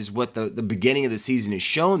bad as what the beginning of the season has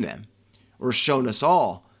shown them, or shown us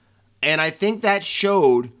all. And I think that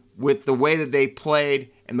showed with the way that they played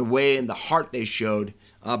and the way and the heart they showed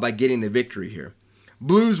by getting the victory here.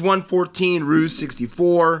 Blues 114, Roos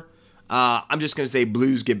 64. I'm just going to say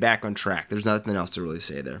Blues get back on track. There's nothing else to really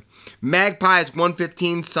say there. Magpies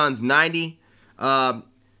 115, Suns 90. Ginnivan,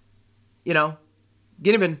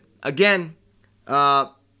 again,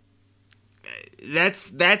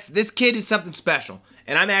 this kid is something special.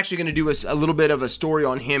 And I'm actually going to do a little bit of a story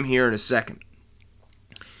on him here in a second.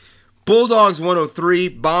 Bulldogs 103,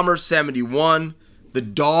 Bombers 71. The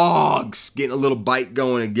Dogs getting a little bite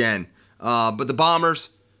going again. But the Bombers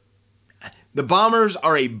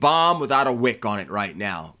are a bomb without a wick on it right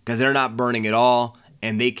now because they're not burning at all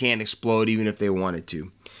and they can't explode even if they wanted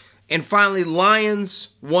to. And finally, Lions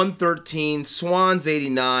 113, Swans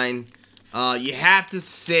 89. You have to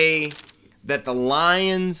say that the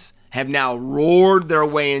Lions have now roared their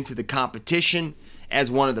way into the competition as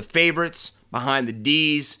one of the favorites behind the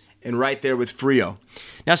D's and right there with Frio.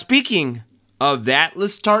 Now, speaking of that,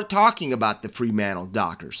 let's start talking about the Fremantle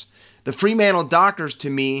Dockers. The Fremantle Dockers, to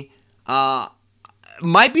me,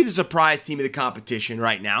 might be the surprise team of the competition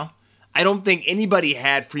right now. I don't think anybody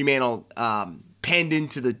had Fremantle penned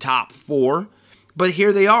into the top 4, but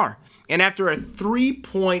here they are. And after a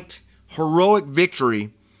 3-point heroic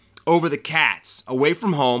victory over the Cats away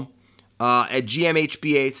from home at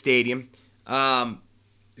GMHBA Stadium,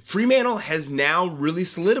 Fremantle has now really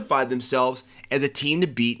solidified themselves as a team to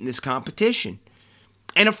beat in this competition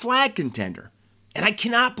and a flag contender. And I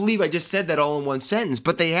cannot believe I just said that all in one sentence,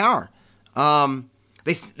 but they are.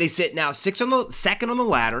 They sit now second on the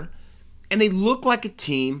ladder, and they look like a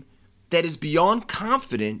team that is beyond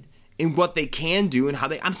confident in what they can do and how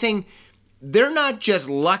they. I'm saying they're not just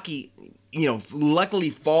luckily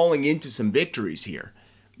falling into some victories here.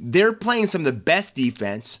 They're playing some of the best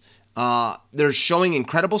defense. They're showing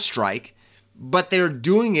incredible strike, but they're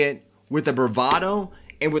doing it with a bravado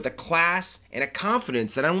and with a class and a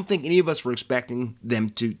confidence that I don't think any of us were expecting them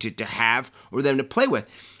to have or them to play with.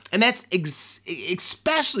 And that's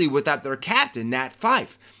especially without their captain, Nat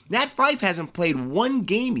Fyfe. Nat Fyfe hasn't played one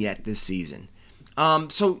game yet this season.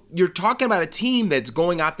 So you're talking about a team that's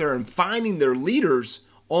going out there and finding their leaders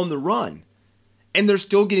on the run. And they're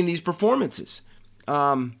still getting these performances.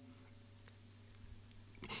 That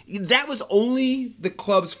was only the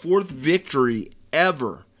club's 4th victory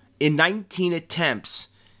ever in 19 attempts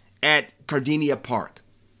at Gardenia Park.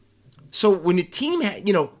 So when the team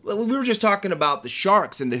we were just talking about the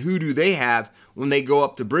Sharks and the hoodoo they have when they go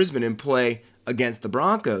up to Brisbane and play against the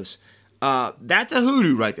Broncos. That's a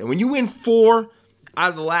hoodoo right there. When you win 4 out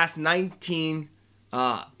of the last 19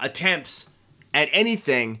 attempts at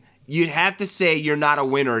anything, you'd have to say you're not a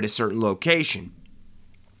winner at a certain location.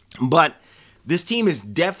 But this team is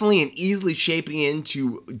definitely and easily shaping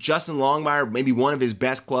into Justin Longmire, maybe one of his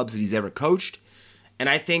best clubs that he's ever coached. And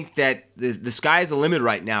I think that the sky is the limit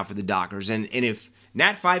right now for the Dockers. And if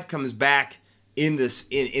Nat Fyfe comes back in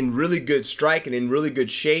really good strike and in really good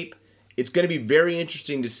shape, it's going to be very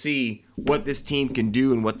interesting to see what this team can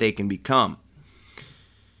do and what they can become.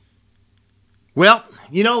 Well,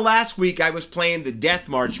 last week I was playing the Death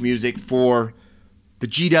March music for the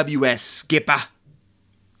GWS skipper,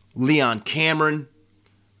 Leon Cameron.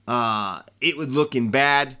 It was looking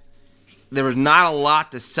bad. There was not a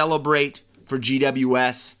lot to celebrate for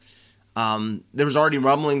GWS. There was already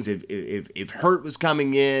rumblings if Hurt was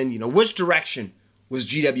coming in. Which direction was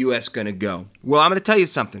GWS going to go? Well, I'm going to tell you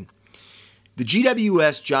something. The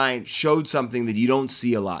GWS Giants showed something that you don't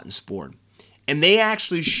see a lot in sport. And they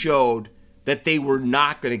actually showed that they were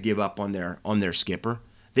not going to give up on their skipper.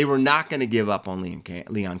 They were not going to give up on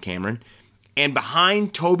Leon Cameron. And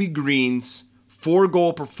behind Toby Green's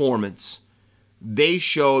 4-goal performance, they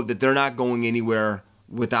showed that they're not going anywhere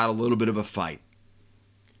without a little bit of a fight.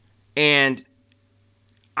 And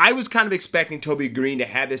I was kind of expecting Toby Green to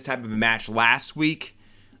have this type of a match last week.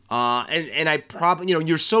 And I probably,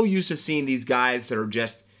 you're so used to seeing these guys that are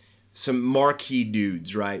just some marquee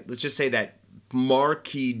dudes, right? Let's just say that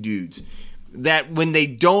marquee dudes. That when they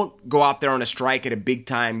don't go out there on a strike at a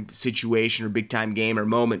big-time situation or big-time game or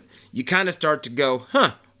moment, you kind of start to go,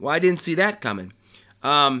 well, I didn't see that coming.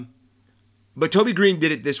 But Toby Green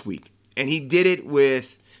did it this week. And he did it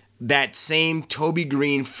with that same Toby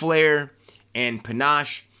Green flair and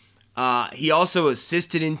panache. He also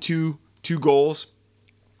assisted in two goals.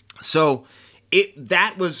 So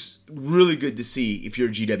that was really good to see if you're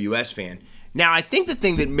a GWS fan. Now, I think the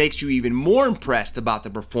thing that makes you even more impressed about the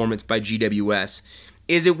performance by GWS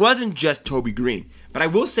is it wasn't just Toby Green. But I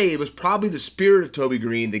will say it was probably the spirit of Toby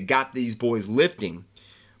Green that got these boys lifting.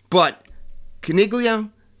 But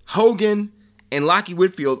Caniglia, Hogan, and Lockie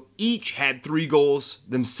Whitfield each had 3 goals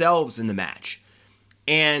themselves in the match.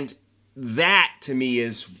 And that, to me,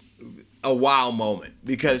 is a wow moment.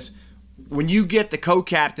 Because when you get the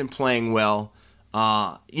co-captain playing well,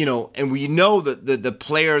 and we know that the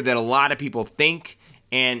player that a lot of people think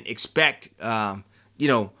and expect,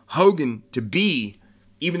 Hogan to be,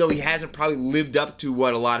 even though he hasn't probably lived up to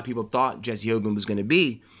what a lot of people thought Jesse Hogan was going to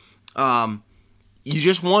be, you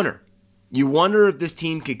just wonder. You wonder if this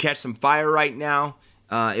team could catch some fire right now,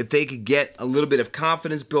 if they could get a little bit of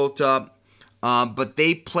confidence built up. But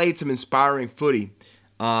they played some inspiring footy,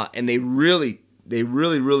 and they really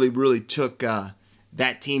took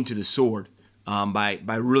that team to the sword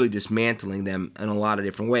by really dismantling them in a lot of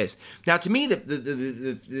different ways. Now, to me,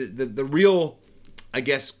 the real, I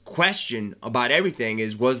guess, question about everything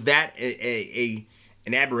is: was that an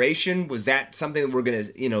aberration? Was that something that we're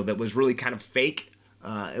gonna, that was really kind of fake?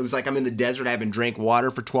 It was like I'm in the desert, I haven't drank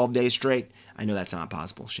water for 12 days straight. I know that's not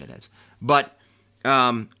possible, shitheads. But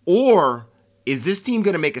or is this team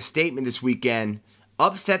going to make a statement this weekend,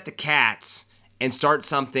 upset the Cats, and start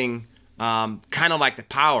something kind of like the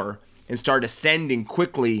Power and start ascending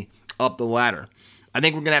quickly up the ladder? I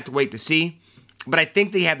think we're going to have to wait to see. But I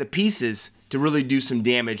think they have the pieces to really do some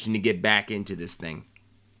damage and to get back into this thing.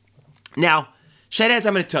 Now, Shedheads,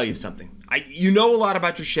 I'm going to tell you something. You know a lot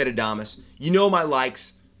about your Shedadamas. You know my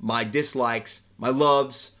likes, my dislikes, my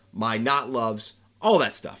loves, my not loves, all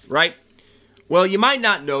that stuff, right? Well, you might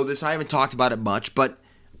not know this. I haven't talked about it much, but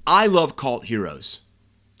I love cult heroes.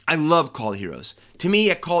 I love cult heroes. To me,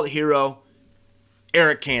 a cult hero,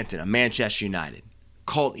 Eric Cantona, Manchester United.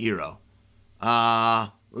 Cult hero.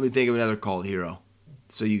 Let me think of another cult hero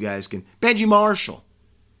so you guys can. Benji Marshall,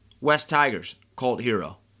 West Tigers, cult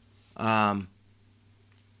hero.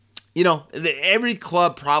 Every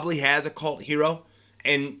club probably has a cult hero.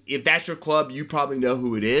 And if that's your club, you probably know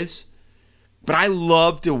who it is. But I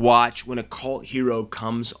love to watch when a cult hero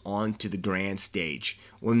comes onto the grand stage.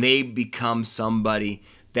 When they become somebody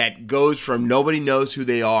that goes from nobody knows who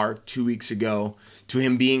they are 2 weeks ago to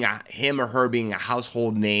him or her being a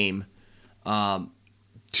household name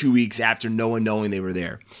 2 weeks after no one knowing they were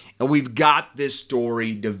there. And we've got this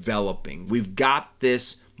story developing. We've got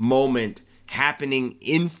this moment happening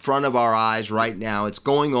in front of our eyes right now. It's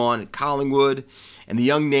going on at Collingwood, and the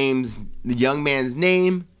young man's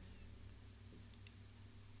name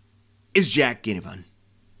is Jack Ginnivan.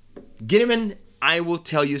 Ginnivan, I will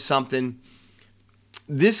tell you something.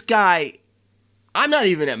 This guy, I'm not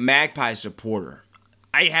even a Magpie supporter.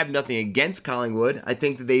 I have nothing against Collingwood. I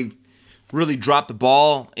think that they've really dropped the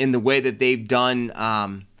ball in the way that they've done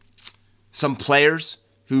some players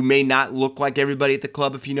who may not look like everybody at the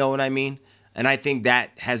club, if you know what I mean. And I think that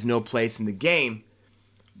has no place in the game.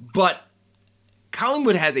 But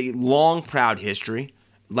Collingwood has a long, proud history.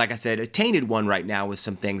 Like I said, a tainted one right now with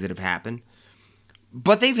some things that have happened.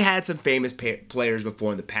 But they've had some famous players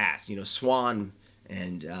before in the past. Swan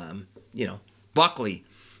and, Buckley.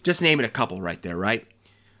 Just naming a couple right there, right?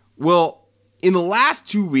 Well, in the last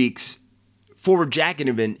 2 weeks, forward Jack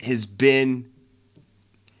Ginnivan has been,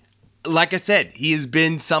 like I said, he has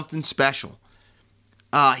been something special.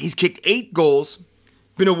 He's kicked 8 goals,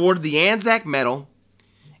 been awarded the Anzac Medal,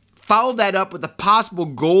 followed that up with a possible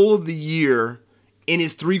goal of the year in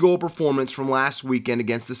his 3-goal performance from last weekend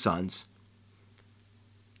against the Suns.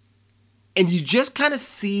 And you just kind of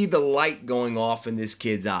see the light going off in this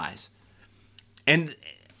kid's eyes. And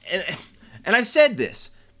I've said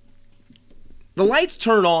this. The lights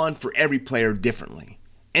turn on for every player differently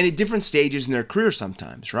and at different stages in their career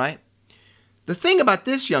sometimes, right? The thing about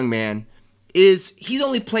this young man is he's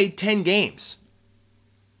only played 10 games.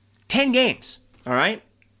 10 games, all right?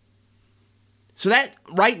 So that,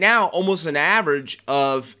 right now, almost an average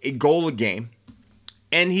of a goal a game.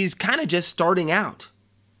 And he's kind of just starting out.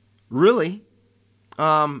 Really.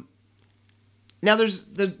 Now, there's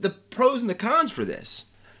the pros and the cons for this.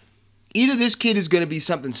 Either this kid is going to be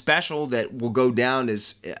something special that will go down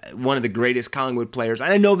as one of the greatest Collingwood players.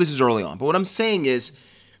 And I know this is early on, but what I'm saying is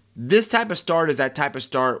this type of start is that type of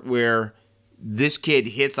start where this kid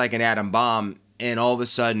hits like an atom bomb and all of a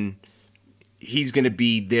sudden he's going to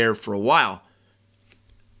be there for a while.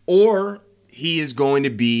 Or he is going to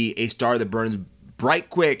be a star that burns bright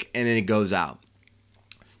quick and then it goes out.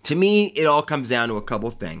 To me, it all comes down to a couple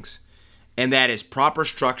of things. And that is proper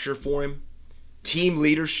structure for him, team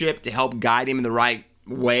leadership to help guide him in the right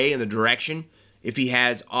way, in the direction. If he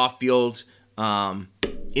has off-field,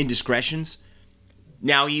 indiscretions.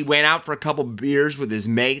 Now, he went out for a couple beers with his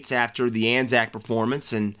mates after the Anzac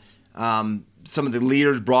performance, and some of the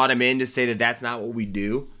leaders brought him in to say that that's not what we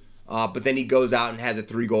do. But then he goes out and has a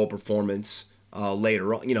 3-goal performance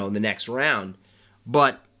later on, in the next round.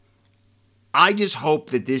 But I just hope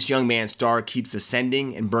that this young man's star keeps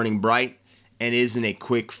ascending and burning bright and isn't a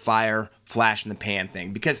quick fire, flash in the pan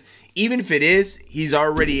thing. Because even if it is, he's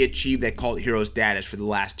already achieved that cult hero status for the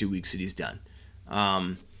last 2 weeks that he's done.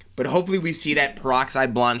 But hopefully we see that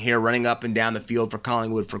peroxide blonde hair running up and down the field for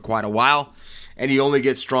Collingwood for quite a while, and he only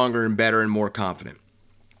gets stronger and better and more confident.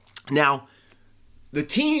 Now, the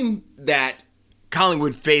team that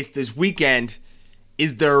Collingwood faced this weekend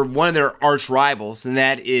is one of their arch rivals, and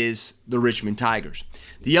that is the Richmond Tigers.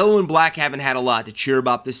 The Yellow and Black haven't had a lot to cheer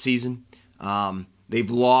about this season. They've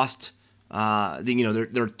lost. They're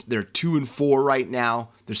 2-4 right now.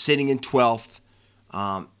 They're sitting in 12th.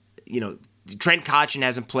 Trent Cotchin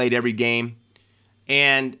hasn't played every game,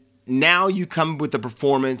 and now you come with the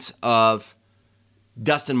performance of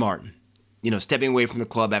Dustin Martin, stepping away from the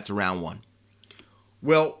club after round 1.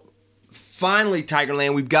 Well, finally,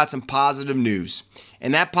 Tigerland, we've got some positive news.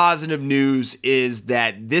 And that positive news is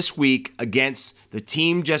that this week against the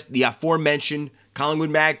team, just the aforementioned Collingwood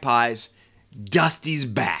Magpies, Dusty's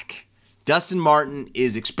back. Dustin Martin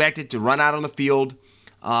is expected to run out on the field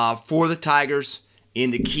for the Tigers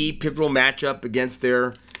in the key pivotal matchup against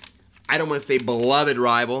their, I don't want to say beloved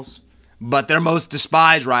rivals, but their most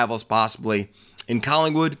despised rivals possibly in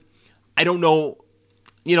Collingwood. I don't know.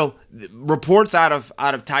 Reports out of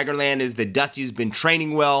Tigerland is that Dusty's been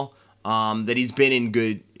training well, that he's been in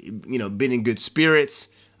good spirits,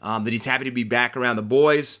 that he's happy to be back around the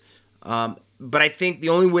boys. But I think the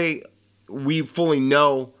only way we fully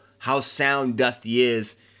know how sound Dusty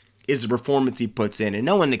is the performance he puts in. And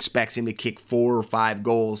no one expects him to kick 4 or 5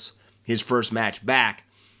 goals his first match back,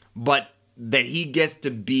 but that he gets to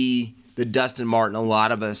be the Dustin Martin a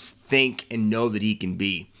lot of us think and know that he can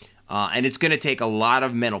be. And it's going to take a lot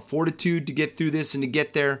of mental fortitude to get through this and to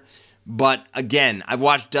get there. But again, I've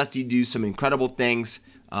watched Dusty do some incredible things.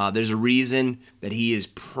 There's a reason that he is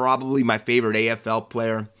probably my favorite AFL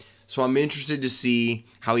player. So I'm interested to see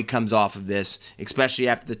how he comes off of this, especially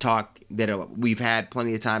after the talk that we've had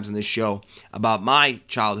plenty of times on this show about my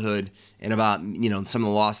childhood and about some of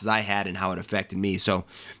the losses I had and how it affected me. So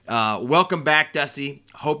welcome back, Dusty.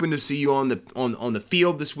 Hoping to see you on the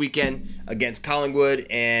field this weekend against Collingwood.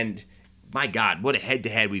 And my God, what a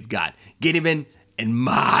head-to-head we've got. Ginnivan and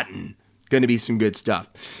Martin. Going to be some good stuff.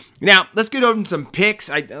 Now, let's get over to some picks.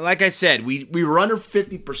 Like I said, we were under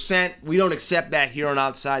 50%. We don't accept that here on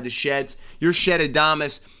Outside the Sheds. Your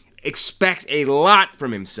Shedadamas expects a lot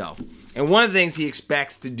from himself. And one of the things he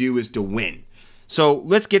expects to do is to win. So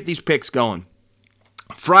let's get these picks going.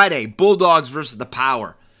 Friday, Bulldogs versus the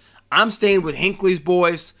Power. I'm staying with Hinckley's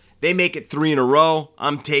boys. They make it 3 in a row.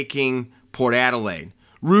 I'm taking Port Adelaide.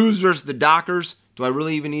 Roos versus the Dockers. Do I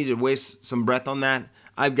really even need to waste some breath on that?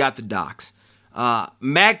 I've got the Docks.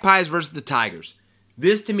 Magpies versus the Tigers.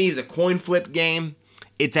 This to me is a coin flip game.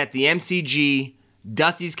 It's at the MCG.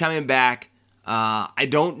 Dusty's coming back. I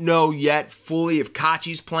don't know yet fully if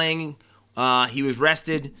Kachi's playing. He was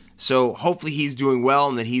rested, so hopefully he's doing well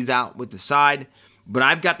and that he's out with the side. But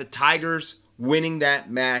I've got the Tigers winning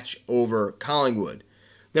that match over Collingwood.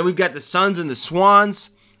 Then we've got the Suns and the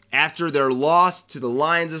Swans. After their loss to the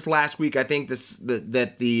Lions this last week, I think the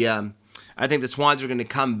Swans are going to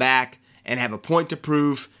come back and have a point to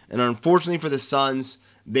prove. And unfortunately for the Suns,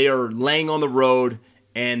 they are laying on the road,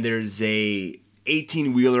 and there's a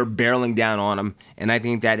 18-wheeler barreling down on them. And I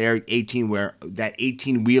think that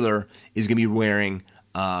 18-wheeler is going to be wearing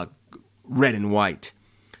red and white.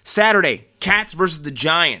 Saturday, Cats versus the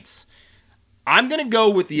Giants. I'm going to go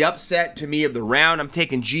with the upset to me of the round. I'm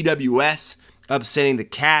taking GWS upsetting the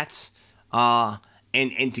Cats, and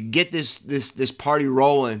to get this party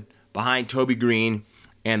rolling behind Toby Green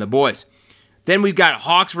and the boys. Then we've got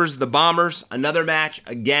Hawks versus the Bombers, another match.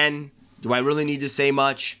 Again, do I really need to say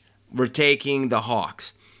much? We're taking the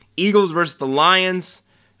Hawks. Eagles versus the Lions.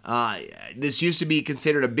 This used to be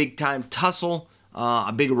considered a big-time tussle,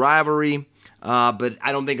 a big rivalry, but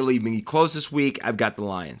I don't think it'll even be close this week. I've got the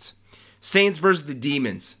Lions. Saints versus the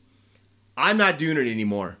Demons. I'm not doing it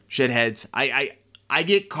anymore, shitheads. I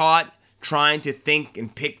get caught trying to think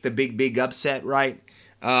and pick the big upset, right?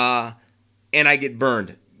 And I get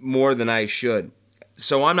burned more than I should.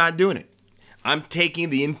 So I'm not doing it. I'm taking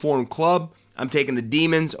the informed club. I'm taking the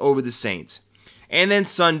Demons over the Saints. And then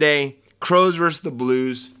Sunday, Crows versus the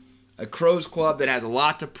Blues. A Crows club that has a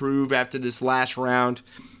lot to prove after this last round.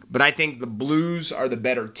 But I think the Blues are the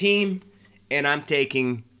better team. And I'm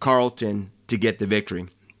taking Carlton to get the victory.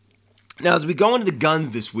 Now, as we go into the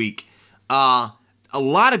guns this week, a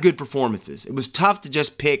lot of good performances. It was tough to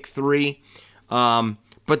just pick three,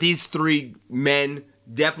 but these three men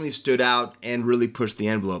definitely stood out and really pushed the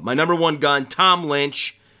envelope. My number one gun, Tom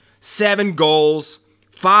Lynch, 7 goals,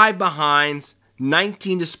 5 behinds,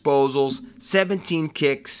 19 disposals, 17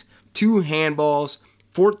 kicks, 2 handballs,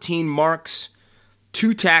 14 marks,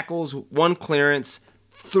 2 tackles, 1 clearance,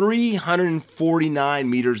 349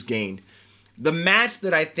 meters gained. The match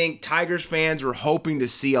that I think Tigers fans were hoping to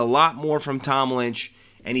see a lot more from Tom Lynch,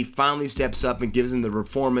 and he finally steps up and gives them the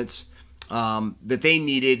performance that they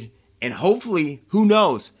needed. And hopefully, who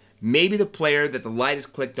knows, maybe the player that the light has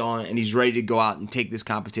clicked on and he's ready to go out and take this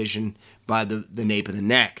competition by the nape of the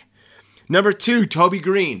neck. Number 2, Toby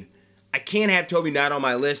Green. I can't have Toby not on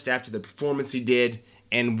my list after the performance he did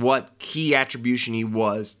and what key attribution he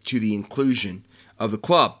was to the inclusion of the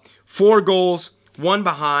club. 4 goals, 1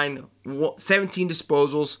 behind, 17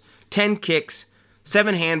 disposals, 10 kicks,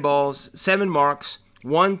 7 handballs, 7 marks,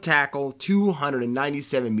 1 tackle,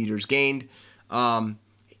 297 meters gained.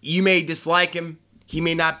 You may dislike him. He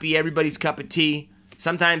may not be everybody's cup of tea.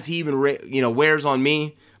 Sometimes he even wears on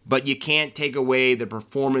me, but you can't take away the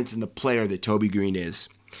performance and the player that Toby Green is.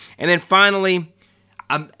 And then finally,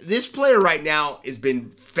 this player right now has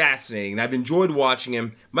been fascinating, and I've enjoyed watching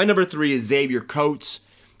him. My number 3 is Xavier Coates,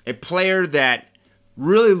 a player that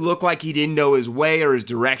really looked like he didn't know his way or his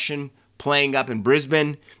direction playing up in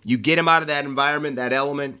Brisbane. You get him out of that environment, that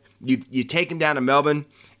element. You take him down to Melbourne,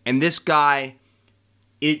 and this guy,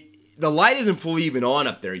 the light isn't fully even on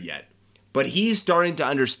up there yet, but he's starting to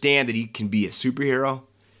understand that he can be a superhero,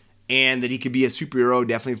 and that he could be a superhero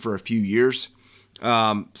definitely for a few years.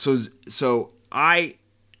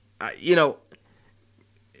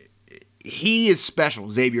 He is special.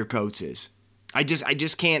 Xavier Coates is. I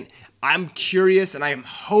just can't. I'm curious, and I am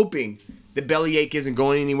hoping the bellyache isn't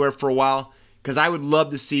going anywhere for a while, because I would love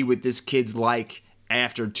to see what this kid's like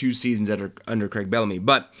after 2 seasons under Craig Bellamy.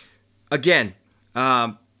 But again,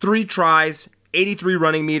 3 tries, 83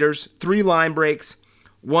 running meters, 3 line breaks,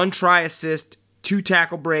 1 try assist, 2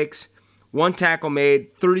 tackle breaks, 1 tackle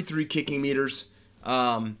made, 33 kicking meters.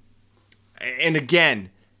 And again,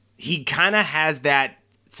 he kind of has that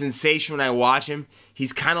sensation when I watch him.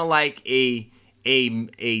 He's kind of like a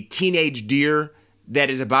teenage deer that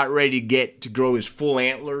is about ready to grow his full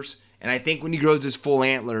antlers. And I think when he grows his full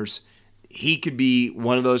antlers, he could be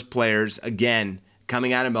one of those players, again,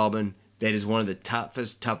 coming out of Melbourne, that is one of the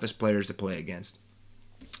toughest players to play against.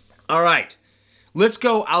 All right, let's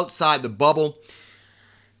go outside the bubble.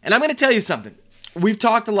 And I'm going to tell you something. We've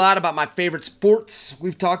talked a lot about my favorite sports.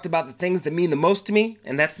 We've talked about the things that mean the most to me,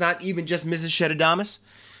 and that's not even just Mrs. Shedadamas.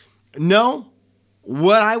 No,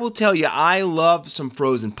 what I will tell you, I love some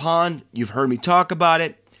frozen pond. You've heard me talk about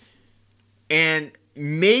it. And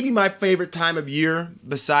maybe my favorite time of year,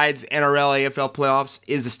 besides NRL, AFL playoffs,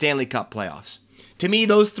 is the Stanley Cup playoffs. To me,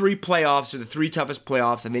 those 3 playoffs are the 3 toughest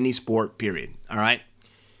playoffs of any sport, period. All right?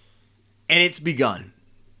 And it's begun.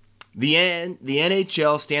 The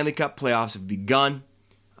NHL Stanley Cup playoffs have begun.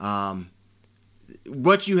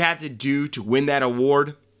 What you have to do to win that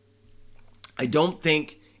award, I don't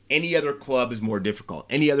think any other club is more difficult.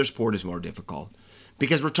 Any other sport is more difficult.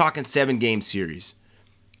 Because we're talking 7-game series.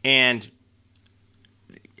 And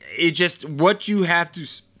it just, what you have to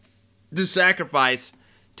sacrifice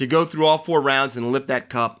to go through all 4 rounds and lift that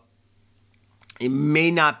cup, it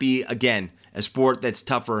may not be, again, a sport that's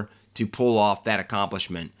tougher to pull off that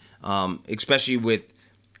accomplishment. Especially with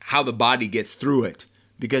how the body gets through it,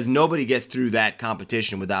 because nobody gets through that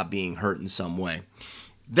competition without being hurt in some way.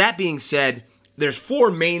 That being said, there's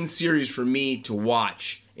 4 main series for me to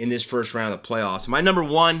watch in this first round of the playoffs. My number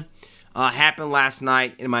 1 happened last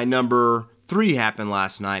night, and my number 3 happened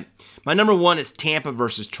last night. My number 1 is Tampa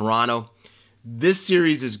versus Toronto. This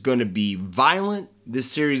series is going to be violent.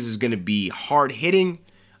 This series is going to be hard-hitting.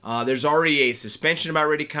 There's already a suspension about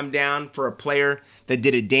ready to come down for a player that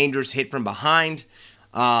did a dangerous hit from behind.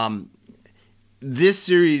 This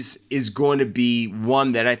series is going to be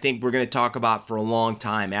one that I think we're going to talk about for a long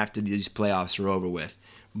time after these playoffs are over with.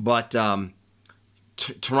 But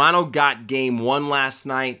Toronto got game 1 last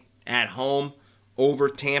night at home over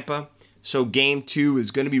Tampa. So game 2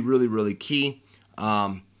 is going to be really, really key.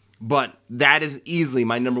 But that is easily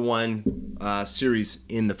my number 1 series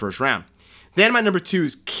in the first round. Then my number 2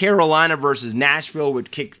 is Carolina versus Nashville,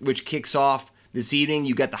 which kicks off this evening.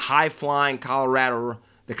 You got the high-flying Colorado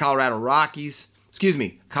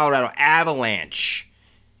Avalanche.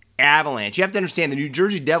 You have to understand the New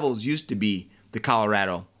Jersey Devils used to be the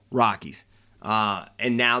Colorado Rockies.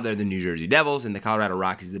 And now they're the New Jersey Devils, and the Colorado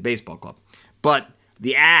Rockies is the baseball club. But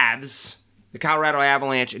the Avs the Colorado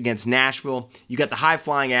Avalanche against Nashville. You got the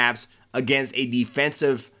high-flying Avs against a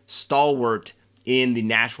defensive stalwart in the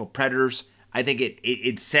Nashville Predators. I think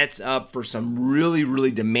it sets up for some really,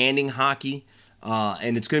 really demanding hockey,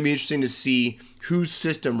 and it's going to be interesting to see whose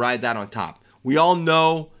system rides out on top. We all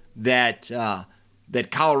know that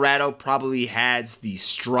that Colorado probably has the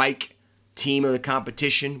strike team of the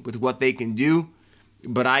competition with what they can do,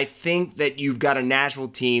 but I think that you've got a Nashville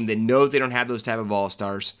team that knows they don't have those type of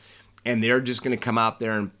all-stars, and they're just going to come out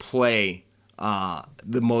there and play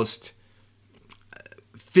the most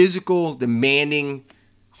physical, demanding,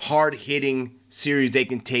 hard-hitting series they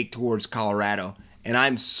can take towards Colorado. And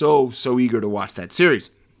I'm so eager to watch that series.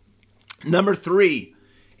 Number 3,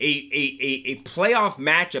 a playoff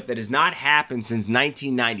matchup that has not happened since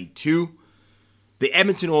 1992. The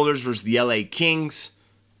Edmonton Oilers versus the LA Kings.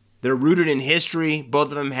 They're rooted in history. Both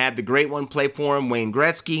of them had the great one play for them, Wayne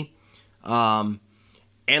Gretzky. And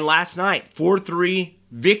last night, 4-3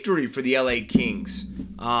 victory for the LA Kings.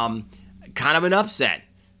 Kind of an upset.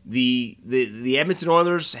 The Edmonton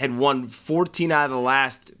Oilers had won 14 out of the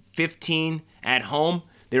last 15 at home.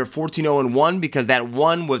 They were 14-0-1 because that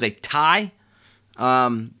one was a tie.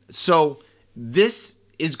 So this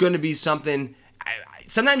is going to be something.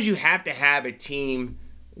 Sometimes you have to have a team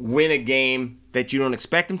win a game that you don't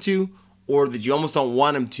expect them to, or that you almost don't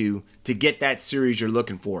want them to get that series you're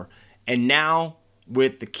looking for. And now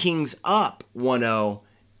with the Kings up 1-0,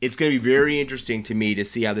 it's going to be very interesting to me to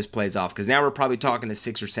see how this plays off, because now we're probably talking a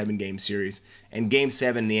 6 or 7 game series, and Game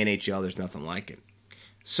 7 in the NHL, there's nothing like it.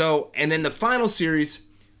 So, and then the final series,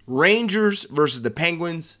 Rangers versus the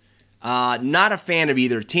Penguins. Not a fan of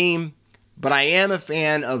either team, but I am a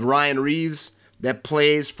fan of Ryan Reeves that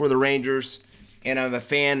plays for the Rangers, and I'm a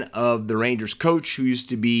fan of the Rangers coach who used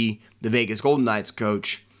to be the Vegas Golden Knights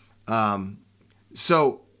coach.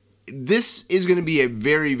 So this is going to be a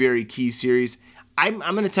very, very key series. I'm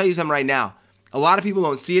going to tell you something right now. A lot of people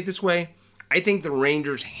don't see it this way. I think the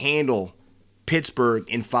Rangers handle Pittsburgh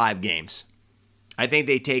in 5 games. I think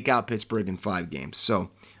they take out Pittsburgh in 5 games.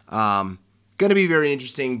 So, going to be very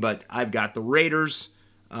interesting, but I've got the Raiders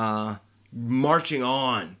marching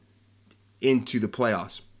on into the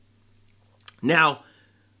playoffs. Now,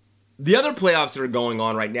 the other playoffs that are going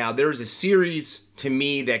on right now, there's a series to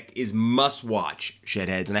me that is must-watch,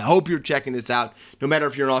 Shedheads, and I hope you're checking this out. No matter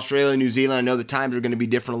if you're in Australia, New Zealand, I know the times are going to be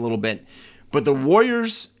different a little bit, but the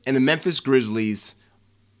Warriors and the Memphis Grizzlies,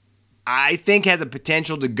 I think, has a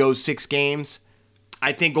potential to go 6 games.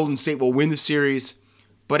 I think Golden State will win the series,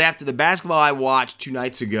 but after the basketball I watched 2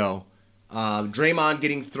 nights ago, Draymond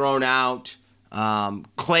getting thrown out,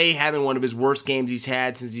 Clay having one of his worst games he's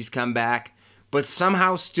had since he's come back, but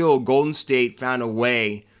somehow still Golden State found a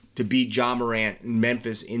way to beat Ja Morant in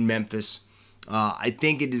Memphis. I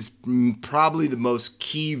think it is probably the most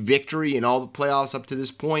key victory in all the playoffs up to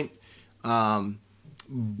this point.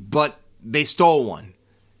 But they stole one.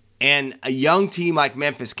 And a young team like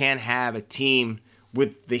Memphis can't have a team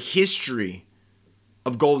with the history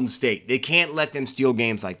of Golden State. They can't let them steal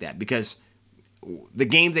games like that, because the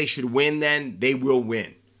games they should win, then they will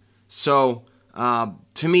win. So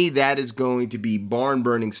to me, that is going to be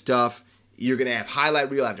barn-burning stuff. You're going to have highlight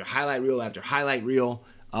reel after highlight reel after highlight reel.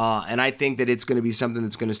 And I think that it's going to be something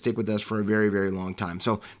that's going to stick with us for a very, very long time.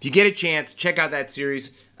 So if you get a chance, check out that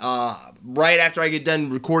series. Right after I get done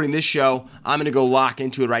recording this show, I'm going to go lock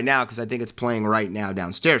into it right now, because I think it's playing right now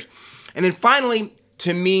downstairs. And then finally,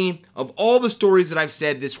 to me, of all the stories that I've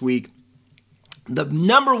said this week, the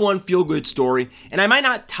number one feel-good story, and I might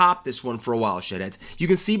not top this one for a while, Shedheads. You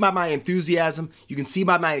can see by my enthusiasm, you can see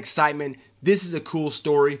by my excitement, this is a cool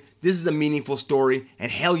story, this is a meaningful story,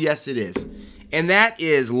 and hell yes it is. And that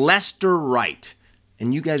is Lester Wright.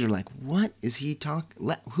 And you guys are like, what is he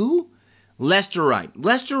talking? Who? Lester Wright.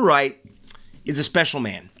 Lester Wright is a special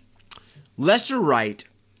man. Lester Wright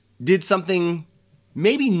did something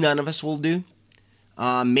maybe none of us will do.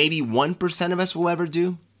 Maybe 1% of us will ever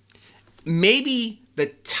do. Maybe the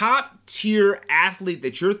top tier athlete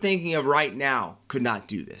that you're thinking of right now could not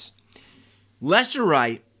do this. Lester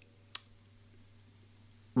Wright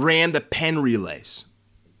ran the Penn Relays.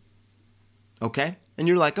 Okay? And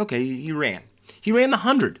you're like, okay, he ran. He ran the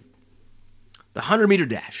 100-meter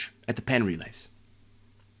dash at the Penn Relays.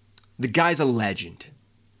 The guy's a legend.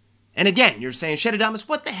 And again, you're saying, Shedadamas,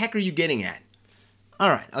 what the heck are you getting at? All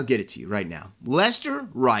right, I'll get it to you right now. Lester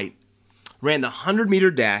Wright ran the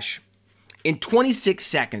 100-meter dash in 26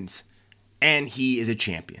 seconds, and he is a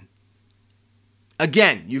champion.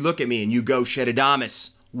 Again, you look at me and you go,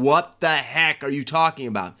 Shedadamas, what the heck are you talking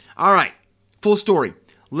about? All right, full story.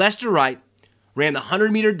 Lester Wright ran the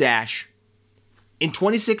 100-meter dash in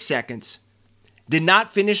 26 seconds, did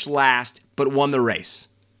not finish last, but won the race.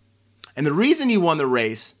 And the reason he won the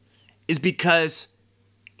race is because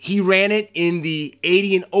he ran it in the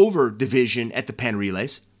 80 and over division at the Penn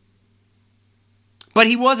Relays. But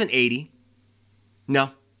he wasn't 80.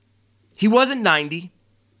 No. He wasn't 90.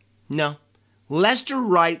 No. Lester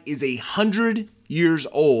Wright is 100 years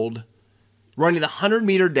old, running the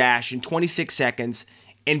 100-meter dash in 26 seconds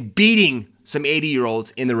and beating some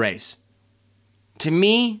 80-year-olds in the race. To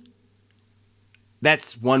me,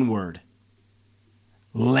 that's one word.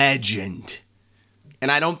 Legend.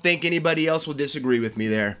 And I don't think anybody else will disagree with me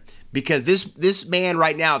there. Because this man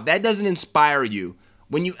right now, if that doesn't inspire you,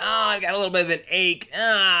 when you, I got a little bit of an ache,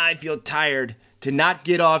 I feel tired, to not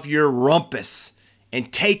get off your rumpus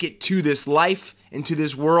and take it to this life and to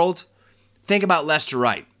this world, think about Lester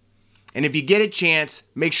Wright. And if you get a chance,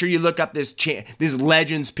 make sure you look up this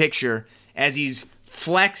Legends picture as he's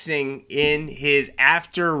flexing in his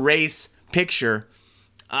after-race picture.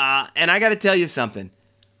 And I got to tell you something.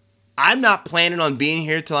 I'm not planning on being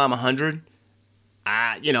here till I'm 100.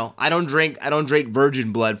 I don't drink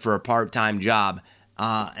virgin blood for a part-time job.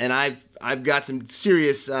 And I've got some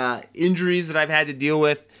serious injuries that I've had to deal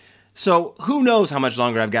with. So who knows how much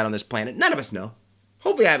longer I've got on this planet? None of us know.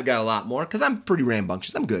 Hopefully I've got a lot more because I'm pretty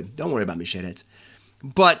rambunctious. I'm good. Don't worry about me, shitheads.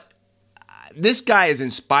 But this guy has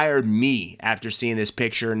inspired me after seeing this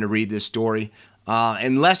picture and to read this story.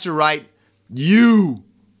 And Lester Wright, you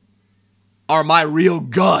are my real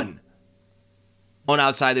gun on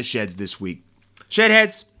Outside the Sheds this week.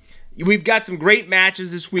 Shedheads, we've got some great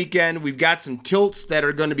matches this weekend. We've got some tilts that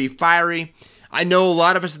are going to be fiery. I know a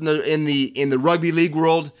lot of us in the rugby league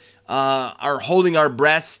world are holding our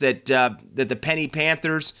breaths that the Penny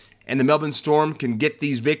Panthers and the Melbourne Storm can get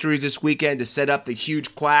these victories this weekend to set up the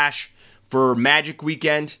huge clash for Magic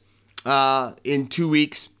Weekend in 2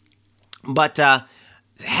 weeks. But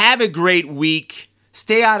have a great week.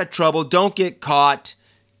 Stay out of trouble. Don't get caught.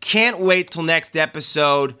 Can't wait till next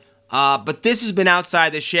episode. But this has been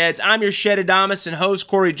Outside the Sheds. I'm your Shedadamus and host,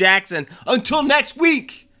 Corey Jackson. Until next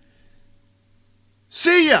week,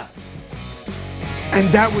 see ya! And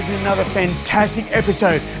that was another fantastic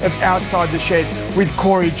episode of Outside the Sheds with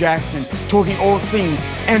Corey Jackson, talking all things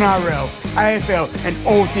NRL, AFL, and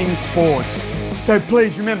all things sports. So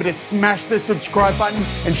please remember to smash the subscribe button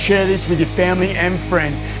and share this with your family and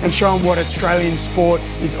friends and show them what Australian sport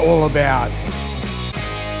is all about.